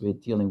 because we're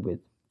dealing with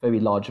very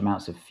large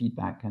amounts of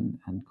feedback and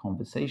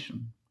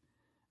conversation.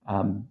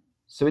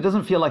 So it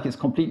doesn't feel like it's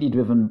completely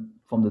driven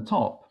from the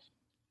top,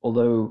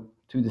 although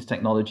through this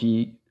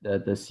technology,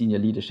 the senior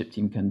leadership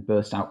team can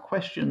burst out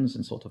questions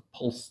and sort of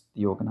pulse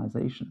the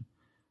organization.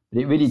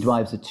 But it really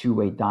drives a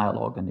two-way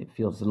dialogue, and it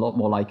feels a lot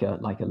more like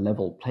a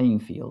level playing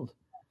field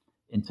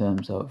in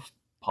terms of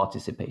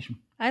participation.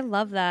 I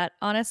love that.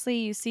 Honestly,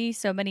 you see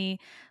so many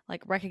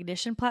like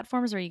recognition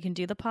platforms where you can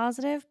do the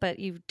positive, but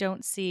you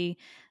don't see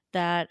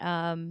that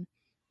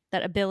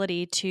that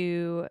ability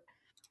to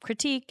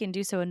critique and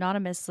do so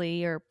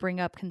anonymously or bring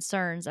up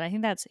concerns. And I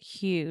think that's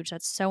huge.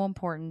 That's so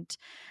important,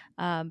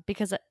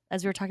 because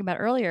as we were talking about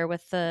earlier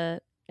with the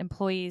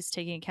employees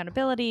taking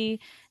accountability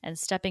and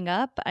stepping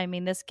up, I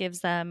mean, this gives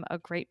them a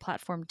great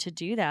platform to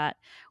do that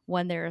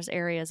when there's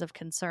areas of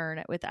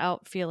concern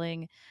without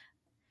feeling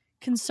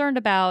concerned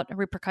about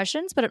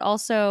repercussions, but it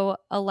also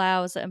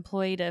allows the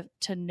employee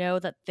to know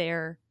that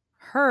they're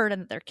heard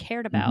and that they're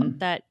cared about,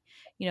 that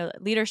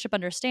leadership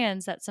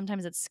understands that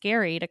sometimes it's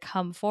scary to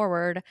come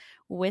forward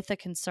with a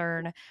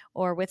concern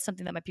or with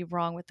something that might be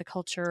wrong with the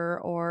culture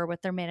or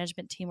with their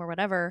management team or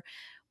whatever,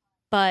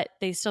 but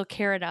they still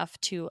care enough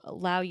to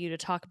allow you to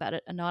talk about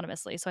it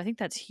anonymously. So I think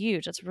that's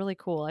huge. That's really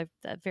cool.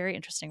 Very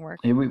interesting work.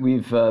 Yeah,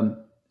 we've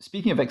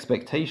speaking of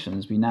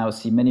expectations, we now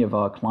see many of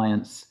our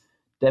clients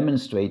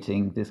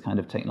demonstrating this kind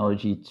of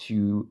technology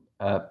to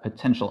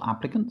potential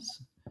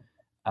applicants.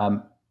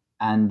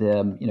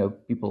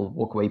 People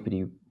walk away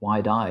pretty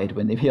wide-eyed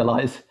when they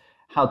realize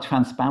how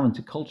transparent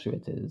a culture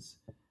it is,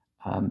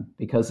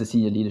 because the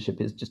senior leadership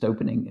is just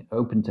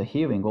open to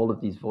hearing all of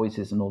these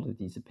voices and all of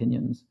these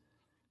opinions.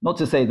 Not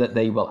to say that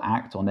they will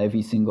act on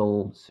every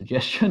single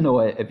suggestion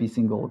or every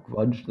single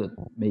grudge that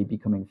may be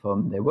coming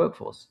from their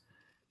workforce,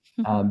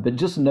 but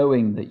just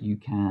knowing that you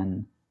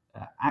can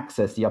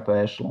access the upper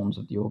echelons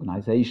of the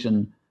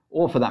organization,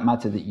 or for that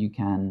matter, that you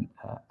can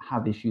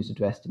have issues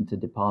addressed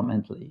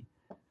interdepartmentally.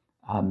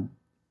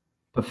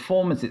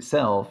 Performance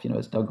itself,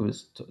 as Doug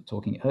was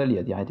talking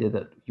earlier, the idea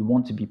that you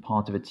want to be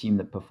part of a team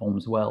that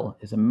performs well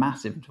is a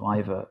massive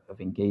driver of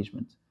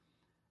engagement.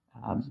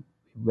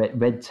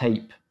 Red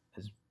tape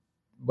has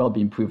well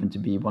been proven to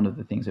be one of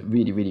the things that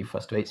really, really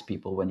frustrates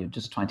people when you're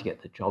just trying to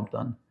get the job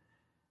done.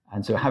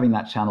 And so having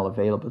that channel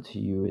available to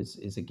you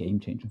is a game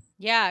changer.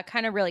 Yeah, it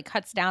kind of really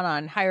cuts down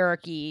on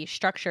hierarchy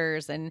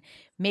structures and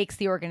makes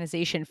the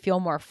organization feel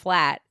more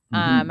flat.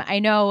 I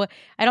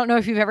don't know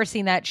if you've ever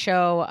seen that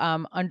show,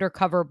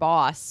 Undercover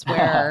Boss,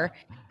 where,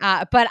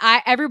 but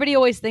everybody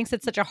always thinks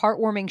it's such a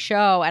heartwarming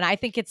show. And I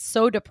think it's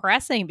so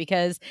depressing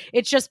because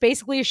it's just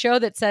basically a show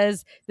that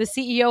says the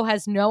CEO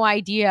has no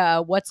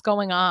idea what's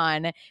going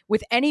on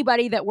with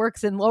anybody that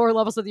works in lower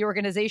levels of the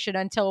organization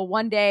until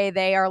one day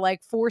they are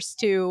like forced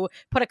to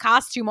put a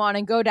costume on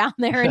and go down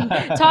there and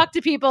talk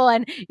to people.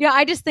 And,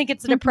 I just think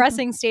it's a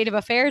depressing state of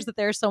affairs that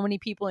there are so many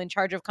people in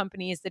charge of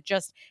companies that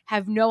just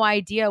have no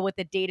idea what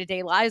the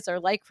day-to-day lives are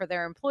like for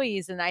their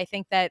employees. And I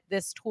think that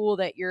this tool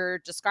that you're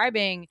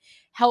describing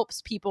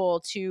helps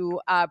people to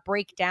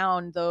break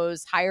down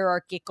those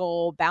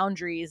hierarchical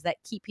boundaries that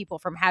keep people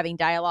from having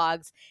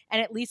dialogues,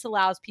 and at least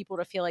allows people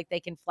to feel like they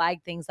can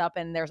flag things up.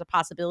 And there's a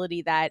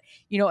possibility that,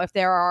 if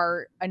there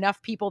are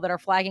enough people that are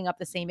flagging up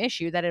the same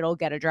issue, that it'll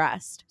get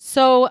addressed.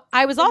 So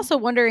I was also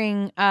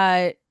wondering,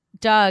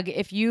 Doug,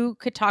 if you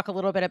could talk a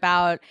little bit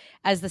about,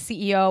 as the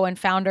CEO and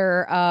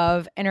founder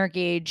of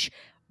Energage,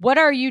 what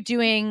are you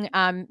doing?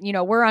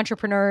 We're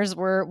entrepreneurs.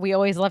 We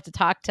always love to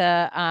talk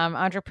to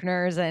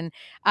entrepreneurs. And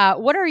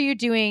what are you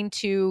doing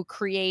to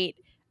create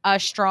a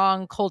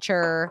strong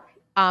culture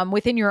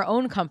within your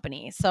own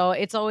company? So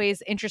it's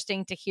always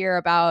interesting to hear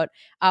about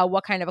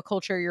what kind of a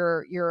culture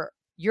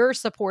you're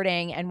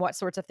supporting and what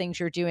sorts of things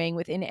you're doing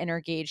within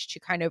Energage to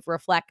kind of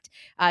reflect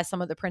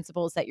some of the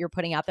principles that you're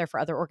putting out there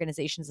for other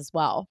organizations as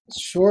well.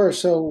 Sure.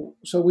 So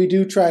we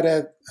do try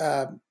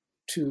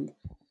to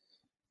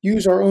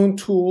use our own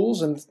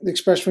tools, and the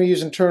expression we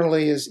use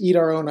internally is eat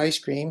our own ice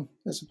cream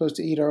as opposed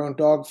to eat our own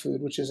dog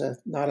food, which is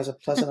not as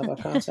pleasant of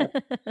a concept.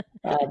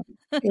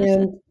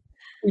 And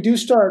we do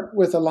start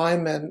with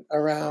alignment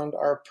around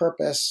our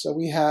purpose. So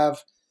we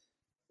have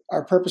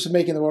our purpose of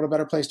making the world a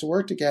better place to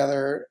work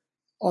together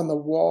on the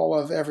wall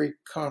of every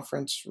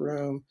conference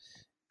room.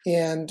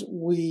 And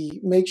we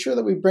make sure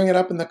that we bring it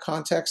up in the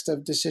context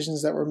of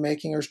decisions that we're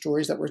making or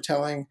stories that we're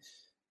telling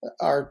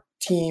our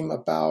team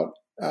about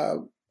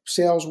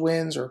sales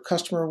wins or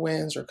customer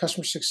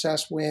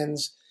success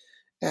wins.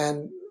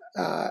 And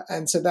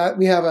so that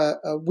we have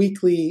a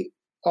weekly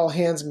all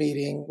hands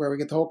meeting where we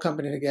get the whole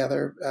company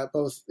together,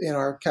 both in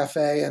our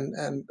cafe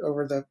and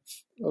over the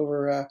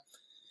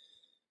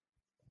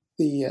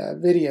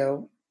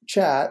video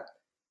chat.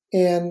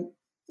 And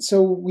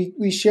so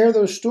we share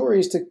those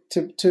stories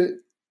to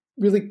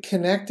really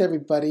connect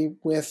everybody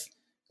with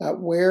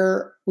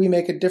where we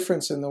make a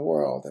difference in the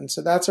world. And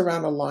so that's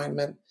around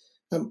alignment.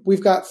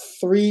 We've got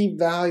 3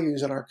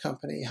 values in our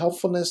company: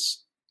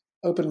 helpfulness,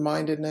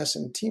 open-mindedness,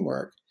 and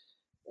teamwork.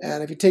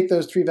 And if you take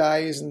those 3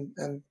 values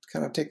and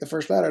kind of take the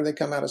first letter, they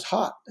come out as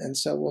hot. And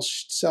so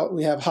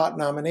we have hot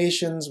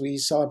nominations. We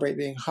celebrate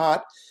being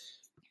hot.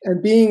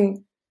 And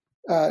being,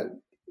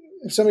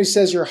 if somebody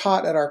says you're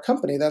hot at our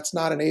company, that's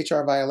not an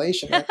HR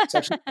violation. That's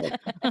actually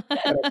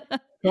a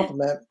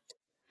compliment.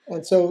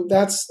 And so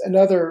that's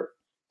another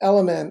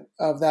element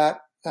of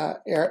that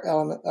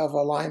element of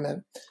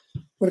alignment.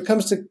 When it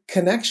comes to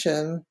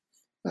connection,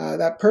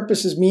 that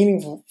purpose is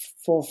meaningful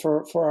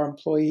for our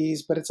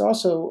employees, but it's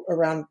also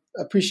around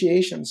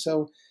appreciation.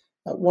 So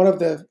one of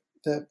the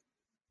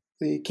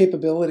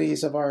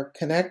capabilities of our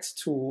Connect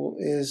tool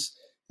is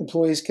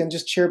employees can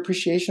just share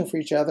appreciation for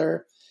each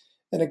other,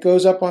 and it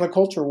goes up on a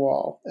culture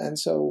wall. And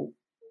so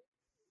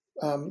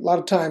a lot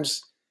of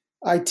times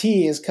IT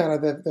is kind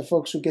of the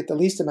folks who get the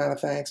least amount of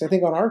thanks. I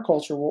think on our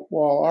culture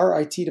wall, our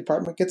IT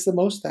department gets the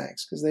most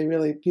thanks, because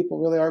people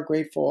really are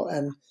grateful,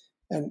 and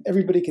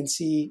everybody can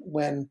see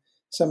when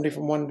somebody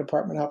from one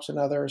department helps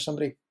another, or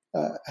somebody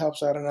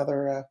helps out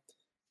another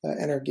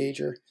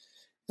engager.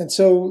 And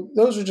so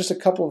those are just a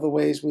couple of the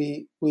ways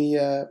we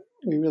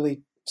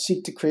really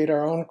seek to create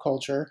our own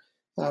culture.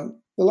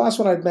 The last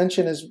one I'd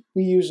mention is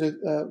we use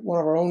one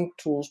of our own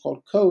tools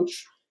called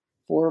Coach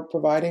for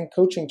providing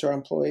coaching to our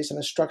employees and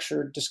a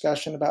structured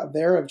discussion about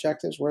their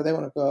objectives, where they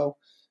want to go,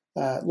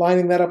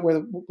 lining that up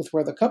with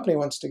where the company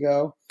wants to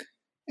go.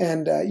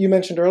 And you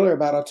mentioned earlier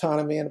about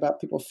autonomy and about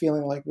people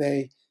feeling like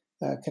they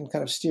can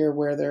kind of steer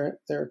where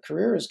their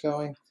career is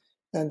going.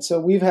 And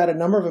so we've had a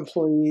number of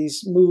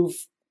employees move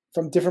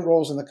from different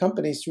roles in the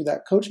companies through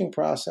that coaching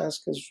process,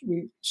 because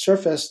we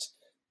surfaced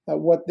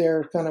what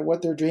their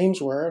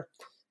dreams were,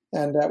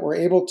 and that we're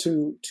able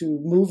to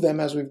move them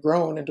as we've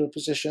grown into a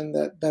position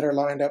that better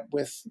lined up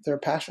with their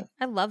passion.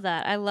 I love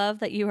that. I love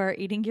that you are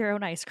eating your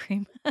own ice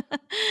cream.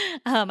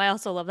 I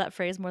also love that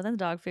phrase more than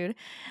dog food.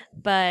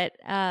 But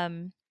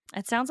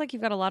it sounds like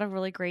you've got a lot of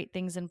really great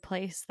things in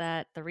place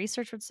that the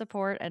research would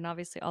support, and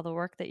obviously all the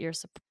work that you're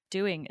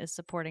doing is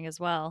supporting as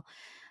well.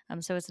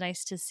 So it's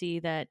nice to see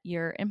that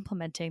you're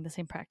implementing the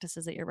same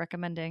practices that you're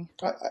recommending.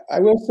 I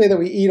will say that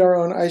we eat our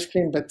own ice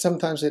cream, but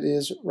sometimes it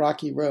is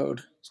rocky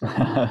road.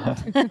 I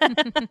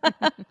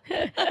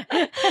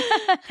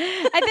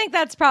think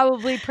that's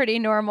probably pretty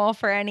normal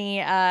for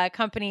any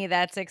company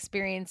that's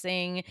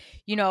experiencing,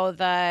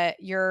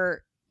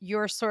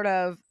 you're sort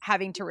of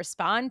having to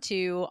respond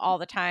to all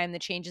the time the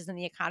changes in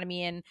the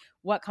economy and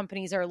what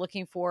companies are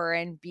looking for,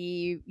 and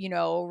be,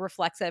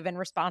 reflexive and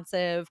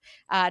responsive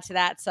to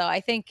that. So I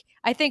think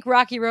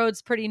rocky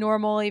road's pretty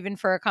normal, even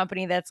for a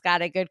company that's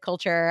got a good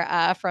culture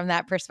from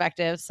that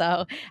perspective.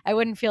 So I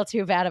wouldn't feel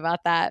too bad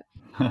about that.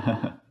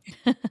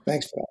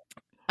 Thanks for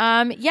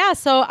that. Yeah.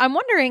 So I'm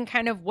wondering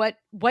kind of what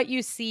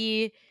you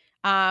see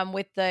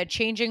with the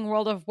changing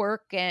world of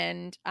work,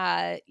 and,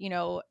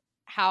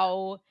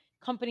 how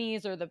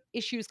companies, or the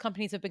issues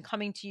companies have been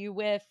coming to you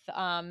with,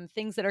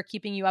 things that are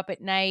keeping you up at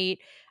night.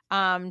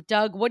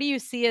 Doug, what do you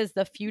see as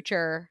the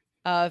future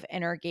of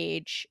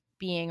Energage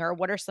being, or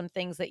what are some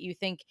things that you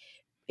think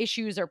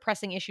issues or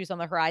pressing issues on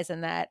the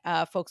horizon that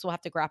folks will have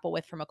to grapple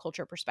with from a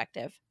culture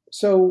perspective?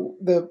 So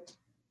the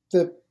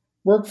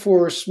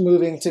workforce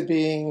moving to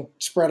being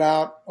spread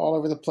out all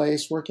over the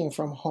place, working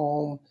from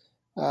home,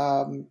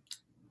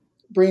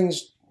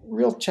 brings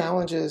real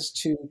challenges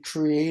to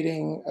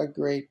creating a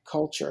great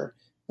culture.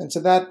 And so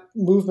that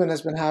movement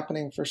has been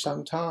happening for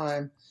some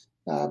time,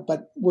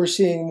 but we're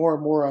seeing more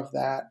and more of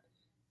that.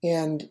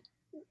 And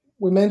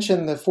we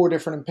mentioned the 4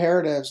 different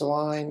imperatives: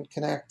 align,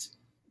 connect,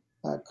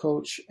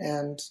 coach,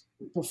 and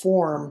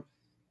perform.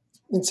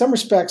 In some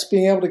respects,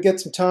 being able to get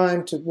some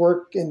time to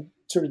work and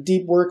sort of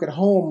deep work at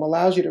home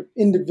allows you to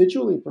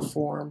individually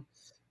perform,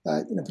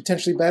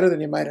 potentially better than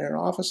you might in an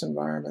office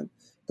environment.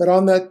 But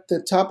on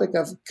the topic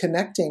of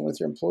connecting with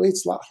your employees,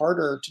 it's a lot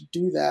harder to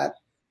do that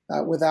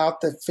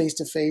without the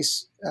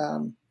face-to-face,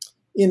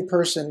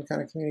 in-person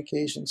kind of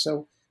communication.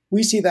 So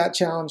we see that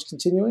challenge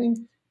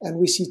continuing, and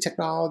we see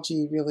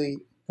technology really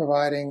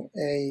providing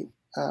a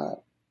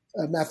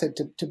method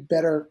to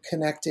better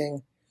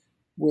connecting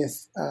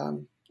with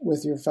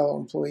your fellow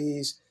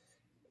employees.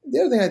 The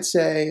other thing I'd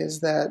say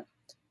is that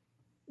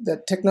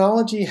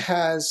technology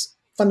has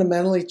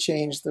fundamentally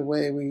changed the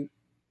way we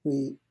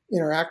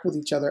interact with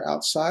each other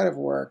outside of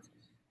work.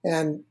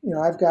 And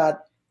I've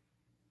got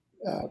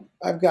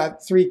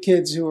 3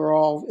 kids who are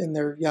all in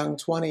their young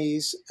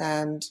 20s,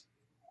 and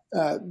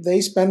they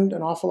spend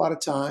an awful lot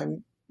of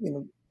time,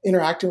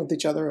 interacting with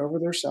each other over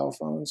their cell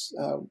phones.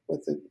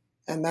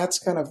 And that's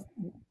kind of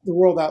the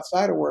world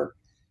outside of work.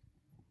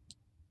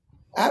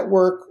 At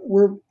work,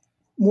 we're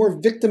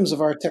more victims of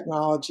our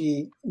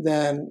technology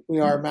than we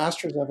are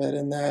masters of it,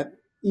 in that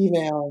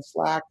email and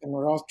Slack, and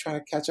we're all trying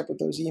to catch up with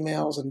those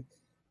emails.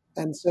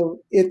 And so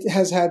it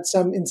has had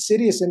some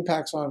insidious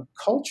impacts on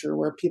culture,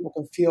 where people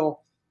can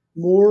feel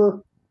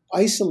more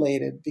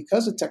isolated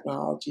because of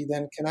technology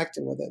than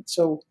connected with it.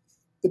 So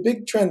the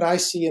big trend I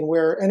see and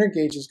where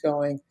Energage is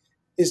going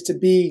is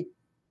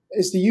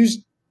to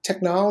use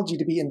technology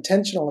to be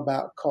intentional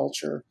about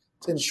culture,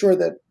 to ensure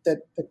that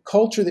the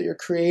culture that you're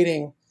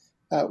creating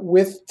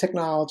with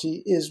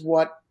technology is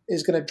what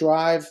is going to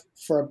drive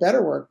for a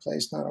better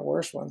workplace, not a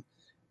worse one.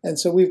 And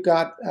so we've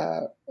got,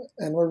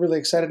 and we're really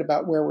excited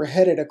about where we're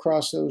headed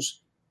across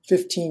those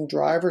 15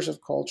 drivers of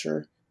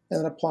culture, and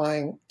then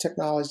applying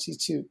technology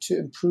to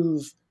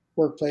improve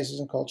workplaces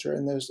and culture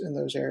in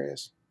those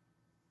areas.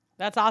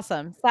 That's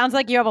awesome. Sounds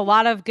like you have a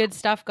lot of good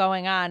stuff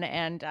going on.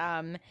 And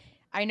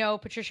I know,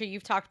 Patricia,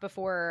 you've talked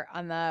before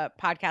on the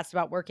podcast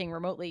about working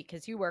remotely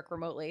because you work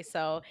remotely.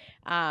 So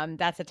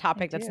that's a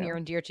topic that's near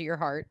and dear to your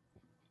heart.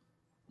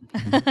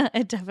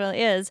 It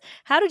definitely is.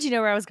 How did you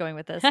know where I was going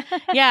with this?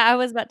 Yeah, I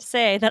was about to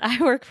say that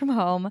I work from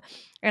home,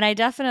 and I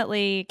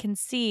definitely can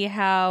see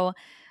how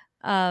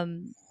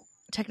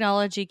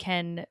technology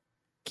can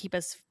keep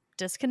us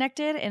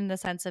disconnected in the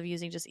sense of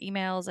using just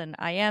emails and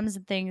IMs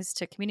and things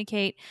to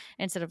communicate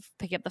instead of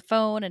picking up the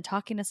phone and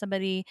talking to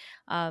somebody,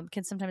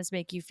 can sometimes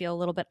make you feel a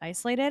little bit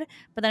isolated.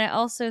 But then I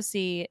also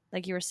see,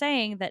 like you were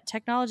saying, that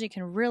technology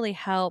can really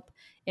help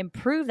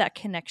improve that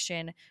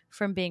connection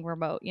from being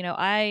remote.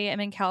 I am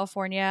in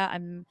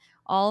California.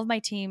 All of my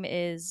team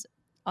is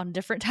on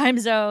different time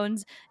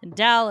zones in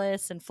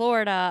Dallas and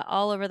Florida,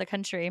 all over the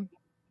country.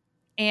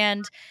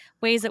 And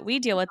ways that we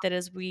deal with it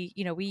is we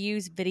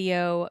use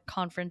video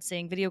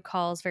conferencing, video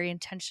calls very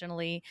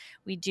intentionally.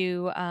 We've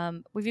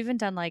even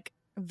done like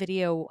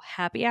video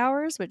happy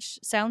hours, which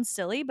sounds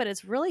silly, but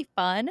it's really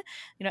fun.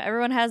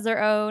 Everyone has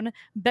their own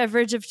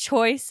beverage of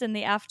choice in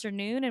the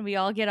afternoon, and we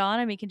all get on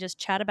and we can just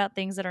chat about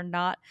things that are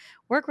not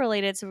work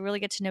related. So we really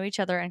get to know each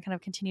other and kind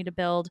of continue to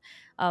build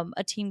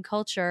a team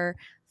culture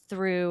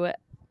through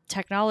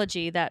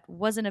technology that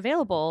wasn't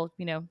available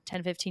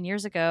 10, 15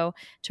 years ago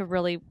to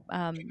really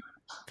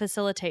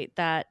facilitate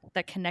that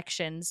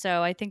connection.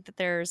 So I think that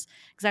there's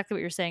exactly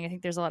what you're saying. I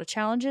think there's a lot of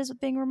challenges with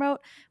being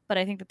remote, but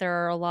I think that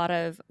there are a lot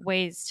of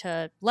ways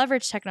to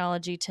leverage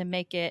technology to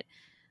make it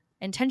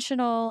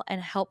intentional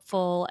and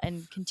helpful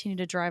and continue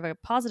to drive a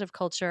positive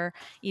culture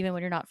even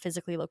when you're not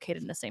physically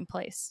located in the same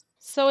place.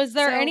 So is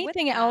there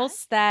anything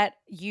else that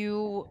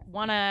you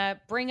want to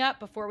bring up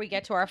before we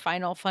get to our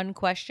final fun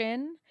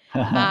question?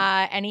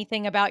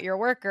 Anything about your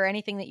work or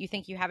anything that you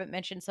think you haven't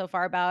mentioned so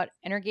far about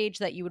Energage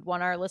that you would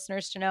want our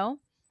listeners to know?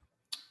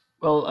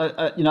 Well,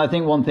 I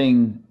think one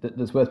thing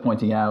that's worth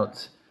pointing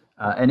out,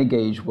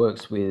 Energage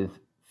works with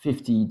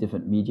 50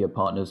 different media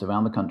partners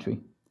around the country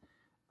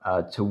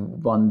to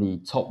run the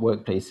Top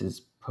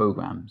Workplaces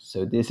program.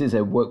 So this is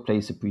a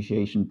workplace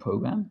appreciation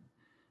program.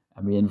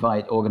 And we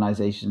invite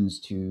organizations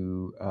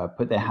to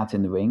put their hat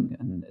in the ring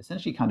and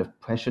essentially kind of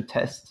pressure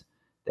test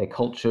their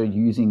culture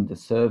using the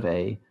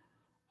survey.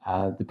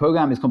 The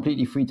program is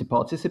completely free to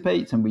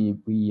participate, and we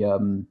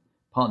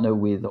partner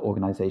with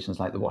organizations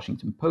like the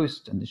Washington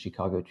Post and the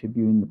Chicago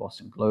Tribune, the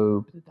Boston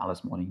Globe, the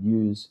Dallas Morning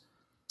News.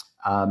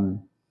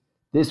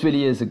 This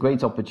really is a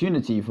great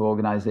opportunity for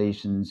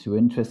organizations who are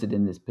interested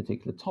in this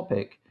particular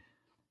topic.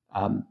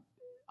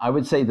 I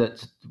would say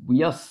that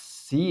we are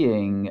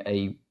seeing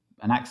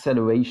an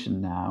acceleration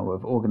now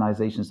of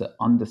organizations that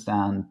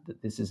understand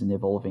that this is an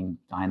evolving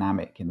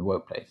dynamic in the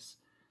workplace.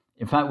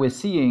 In fact, we're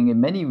seeing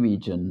in many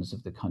regions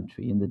of the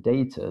country in the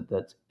data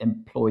that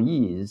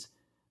employees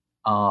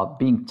are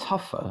being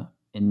tougher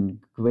in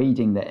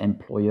grading their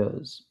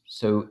employers.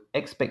 So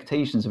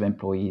expectations of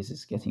employees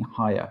is getting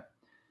higher.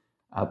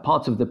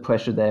 Part of the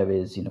pressure there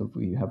is,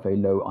 we have very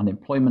low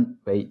unemployment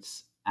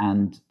rates,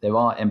 and there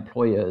are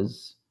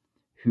employers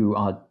who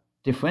are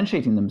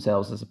differentiating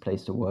themselves as a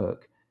place to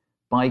work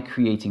by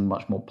creating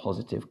much more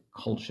positive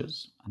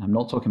cultures. And I'm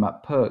not talking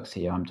about perks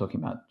here. I'm talking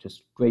about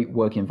just great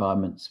work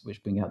environments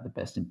which bring out the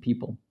best in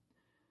people.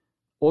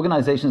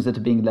 Organizations that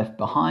are being left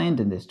behind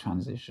in this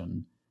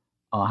transition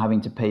are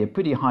having to pay a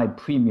pretty high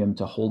premium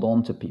to hold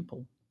on to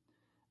people.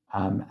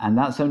 And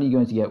that's only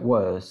going to get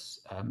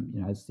worse.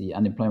 As the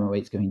unemployment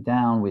rate's going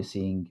down, we're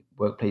seeing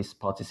workplace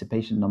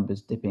participation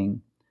numbers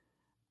dipping.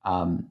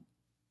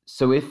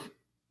 So if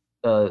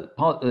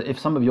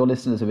some of your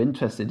listeners are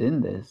interested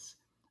in this,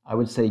 I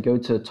would say go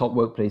to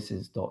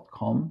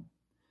topworkplaces.com,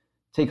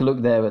 take a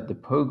look there at the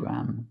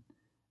program,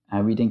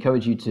 and we'd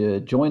encourage you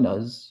to join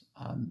us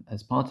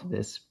as part of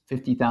this.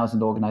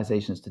 50,000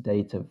 organizations to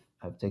date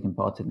have taken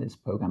part in this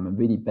program and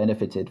really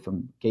benefited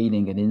from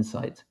gaining an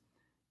insight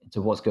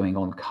into what's going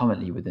on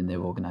currently within their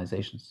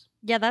organizations.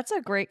 Yeah, that's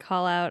a great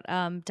call out.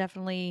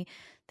 Definitely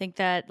think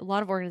that a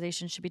lot of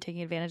organizations should be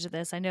taking advantage of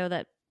this. I know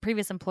that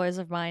previous employees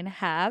of mine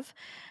have.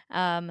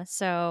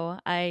 So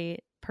I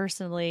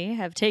personally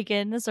have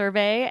taken the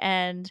survey,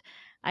 and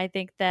I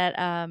think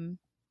that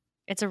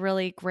it's a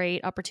really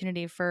great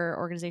opportunity for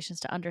organizations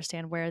to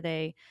understand where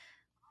they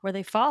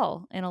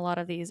fall in a lot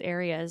of these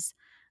areas.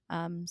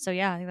 So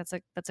yeah, I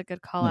think that's a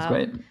good call That's out.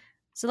 Great.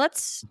 So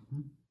let's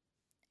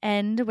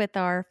end with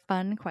our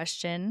fun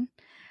question.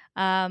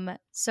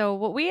 So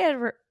what we had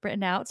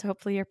written out, so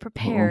hopefully you're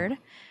prepared,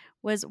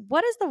 was,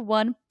 what is the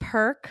one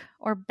perk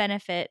or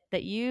benefit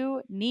that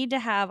you need to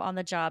have on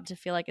the job to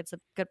feel like it's a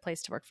good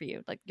place to work for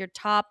you? Like your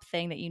top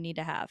thing that you need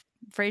to have.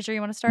 Fraser, you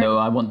want to start? No,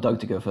 I want Doug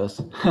to go first.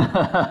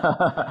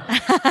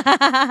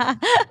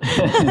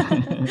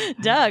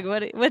 Doug,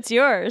 what's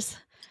yours?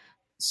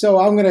 So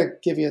I'm going to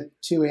give you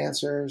two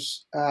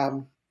answers.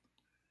 The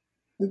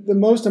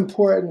most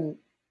important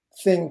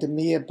thing to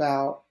me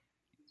about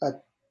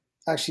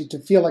actually to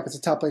feel like it's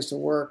a top place to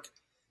work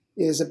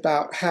is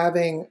about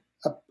having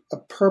a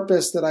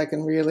purpose that I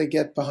can really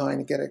get behind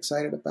and get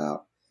excited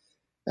about.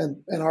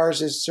 And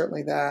ours is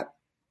certainly that.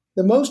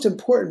 The most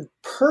important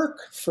perk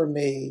for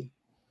me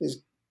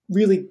is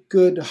really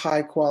good,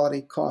 high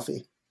quality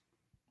coffee.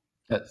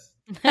 That's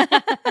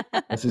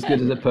as good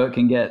as a perk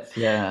can get.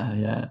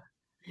 Yeah.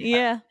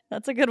 Yeah,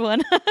 that's a good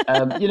one.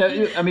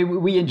 I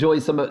mean, we enjoy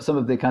some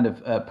of the kind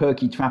of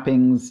perky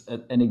trappings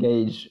at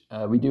Energage.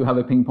 We do have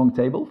a ping pong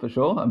table for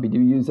sure, and we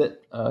do use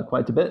it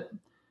quite a bit.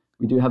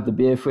 We do have the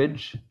beer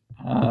fridge.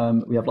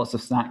 We have lots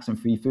of snacks and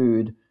free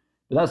food,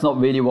 but that's not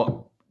really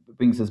what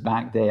brings us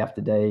back day after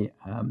day.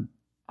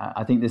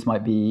 I think this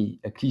might be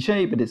a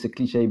cliche, but it's a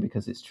cliche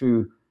because it's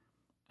true.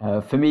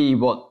 For me,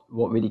 what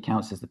really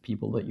counts is the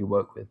people that you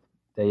work with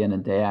day in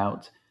and day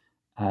out.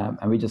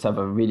 And we just have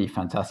a really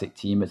fantastic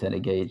team at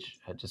Energage,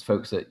 just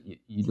folks that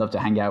you'd love to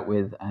hang out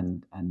with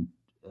and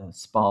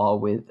spar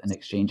with and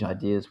exchange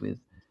ideas with.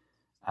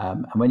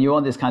 And when you're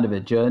on this kind of a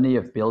journey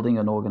of building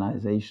an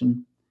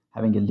organization,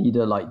 having a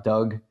leader like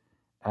Doug,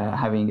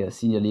 having a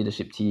senior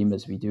leadership team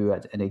as we do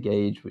at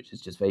Energage, which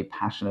is just very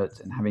passionate,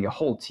 and having a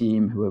whole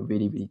team who are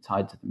really, really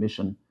tied to the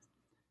mission,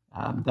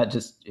 that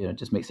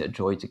just makes it a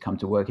joy to come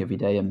to work every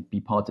day and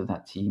be part of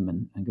that team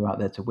and go out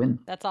there to win.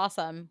 That's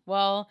awesome.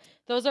 Well,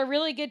 those are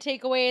really good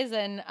takeaways.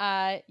 And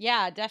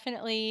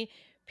definitely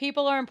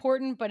people are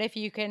important. But if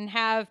you can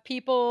have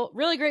people,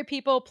 really great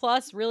people,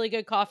 plus really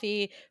good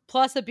coffee,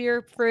 plus a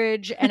beer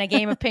fridge and a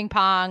game of ping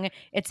pong,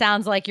 it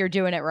sounds like you're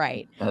doing it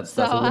right. That's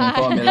a winning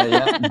formula,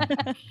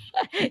 yeah.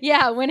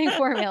 Yeah, winning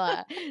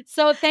formula.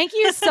 So thank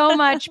you so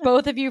much,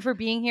 both of you, for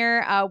being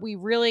here. We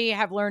really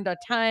have learned a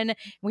ton.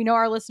 We know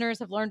our listeners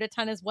have learned a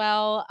ton as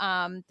well.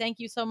 Thank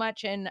you so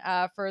much. And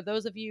for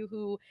those of you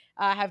who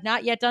have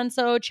not yet done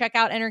so, check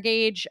out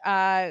Energage.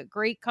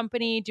 Great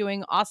company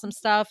doing awesome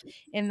stuff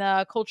in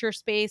the culture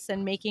space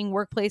and making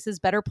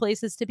workplaces better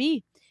places to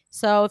be.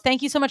 So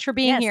thank you so much for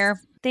being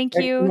here. Thank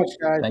you. So much,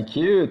 guys. Thank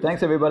you.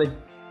 Thanks, everybody.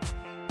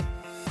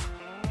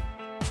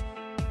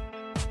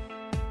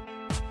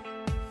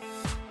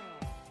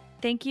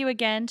 Thank you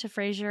again to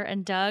Fraser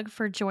and Doug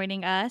for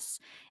joining us.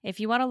 If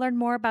you want to learn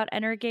more about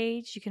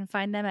Energage, you can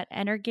find them at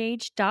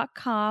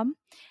energage.com.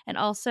 And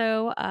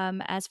also,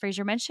 as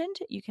Fraser mentioned,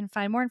 you can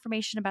find more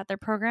information about their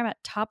program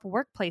at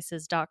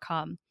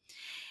topworkplaces.com.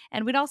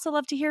 And we'd also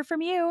love to hear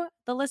from you,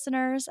 the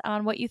listeners,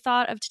 on what you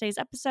thought of today's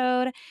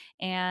episode.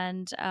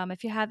 And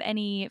if you have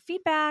any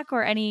feedback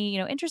or any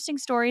interesting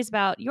stories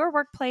about your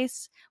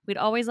workplace, we'd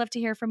always love to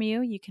hear from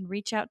you. You can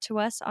reach out to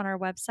us on our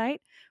website,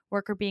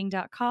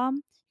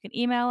 workerbeing.com. You can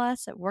email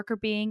us at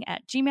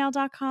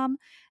workerbeing@gmail.com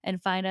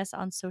and find us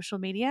on social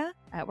media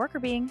at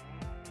workerbeing.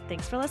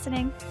 Thanks for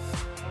listening.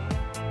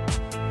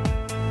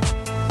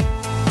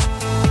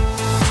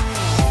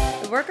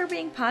 The Worker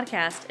Being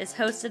podcast is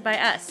hosted by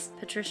us,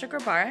 Patricia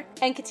Grabarek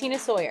and Katina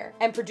Sawyer,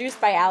 and produced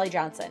by Allie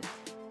Johnson.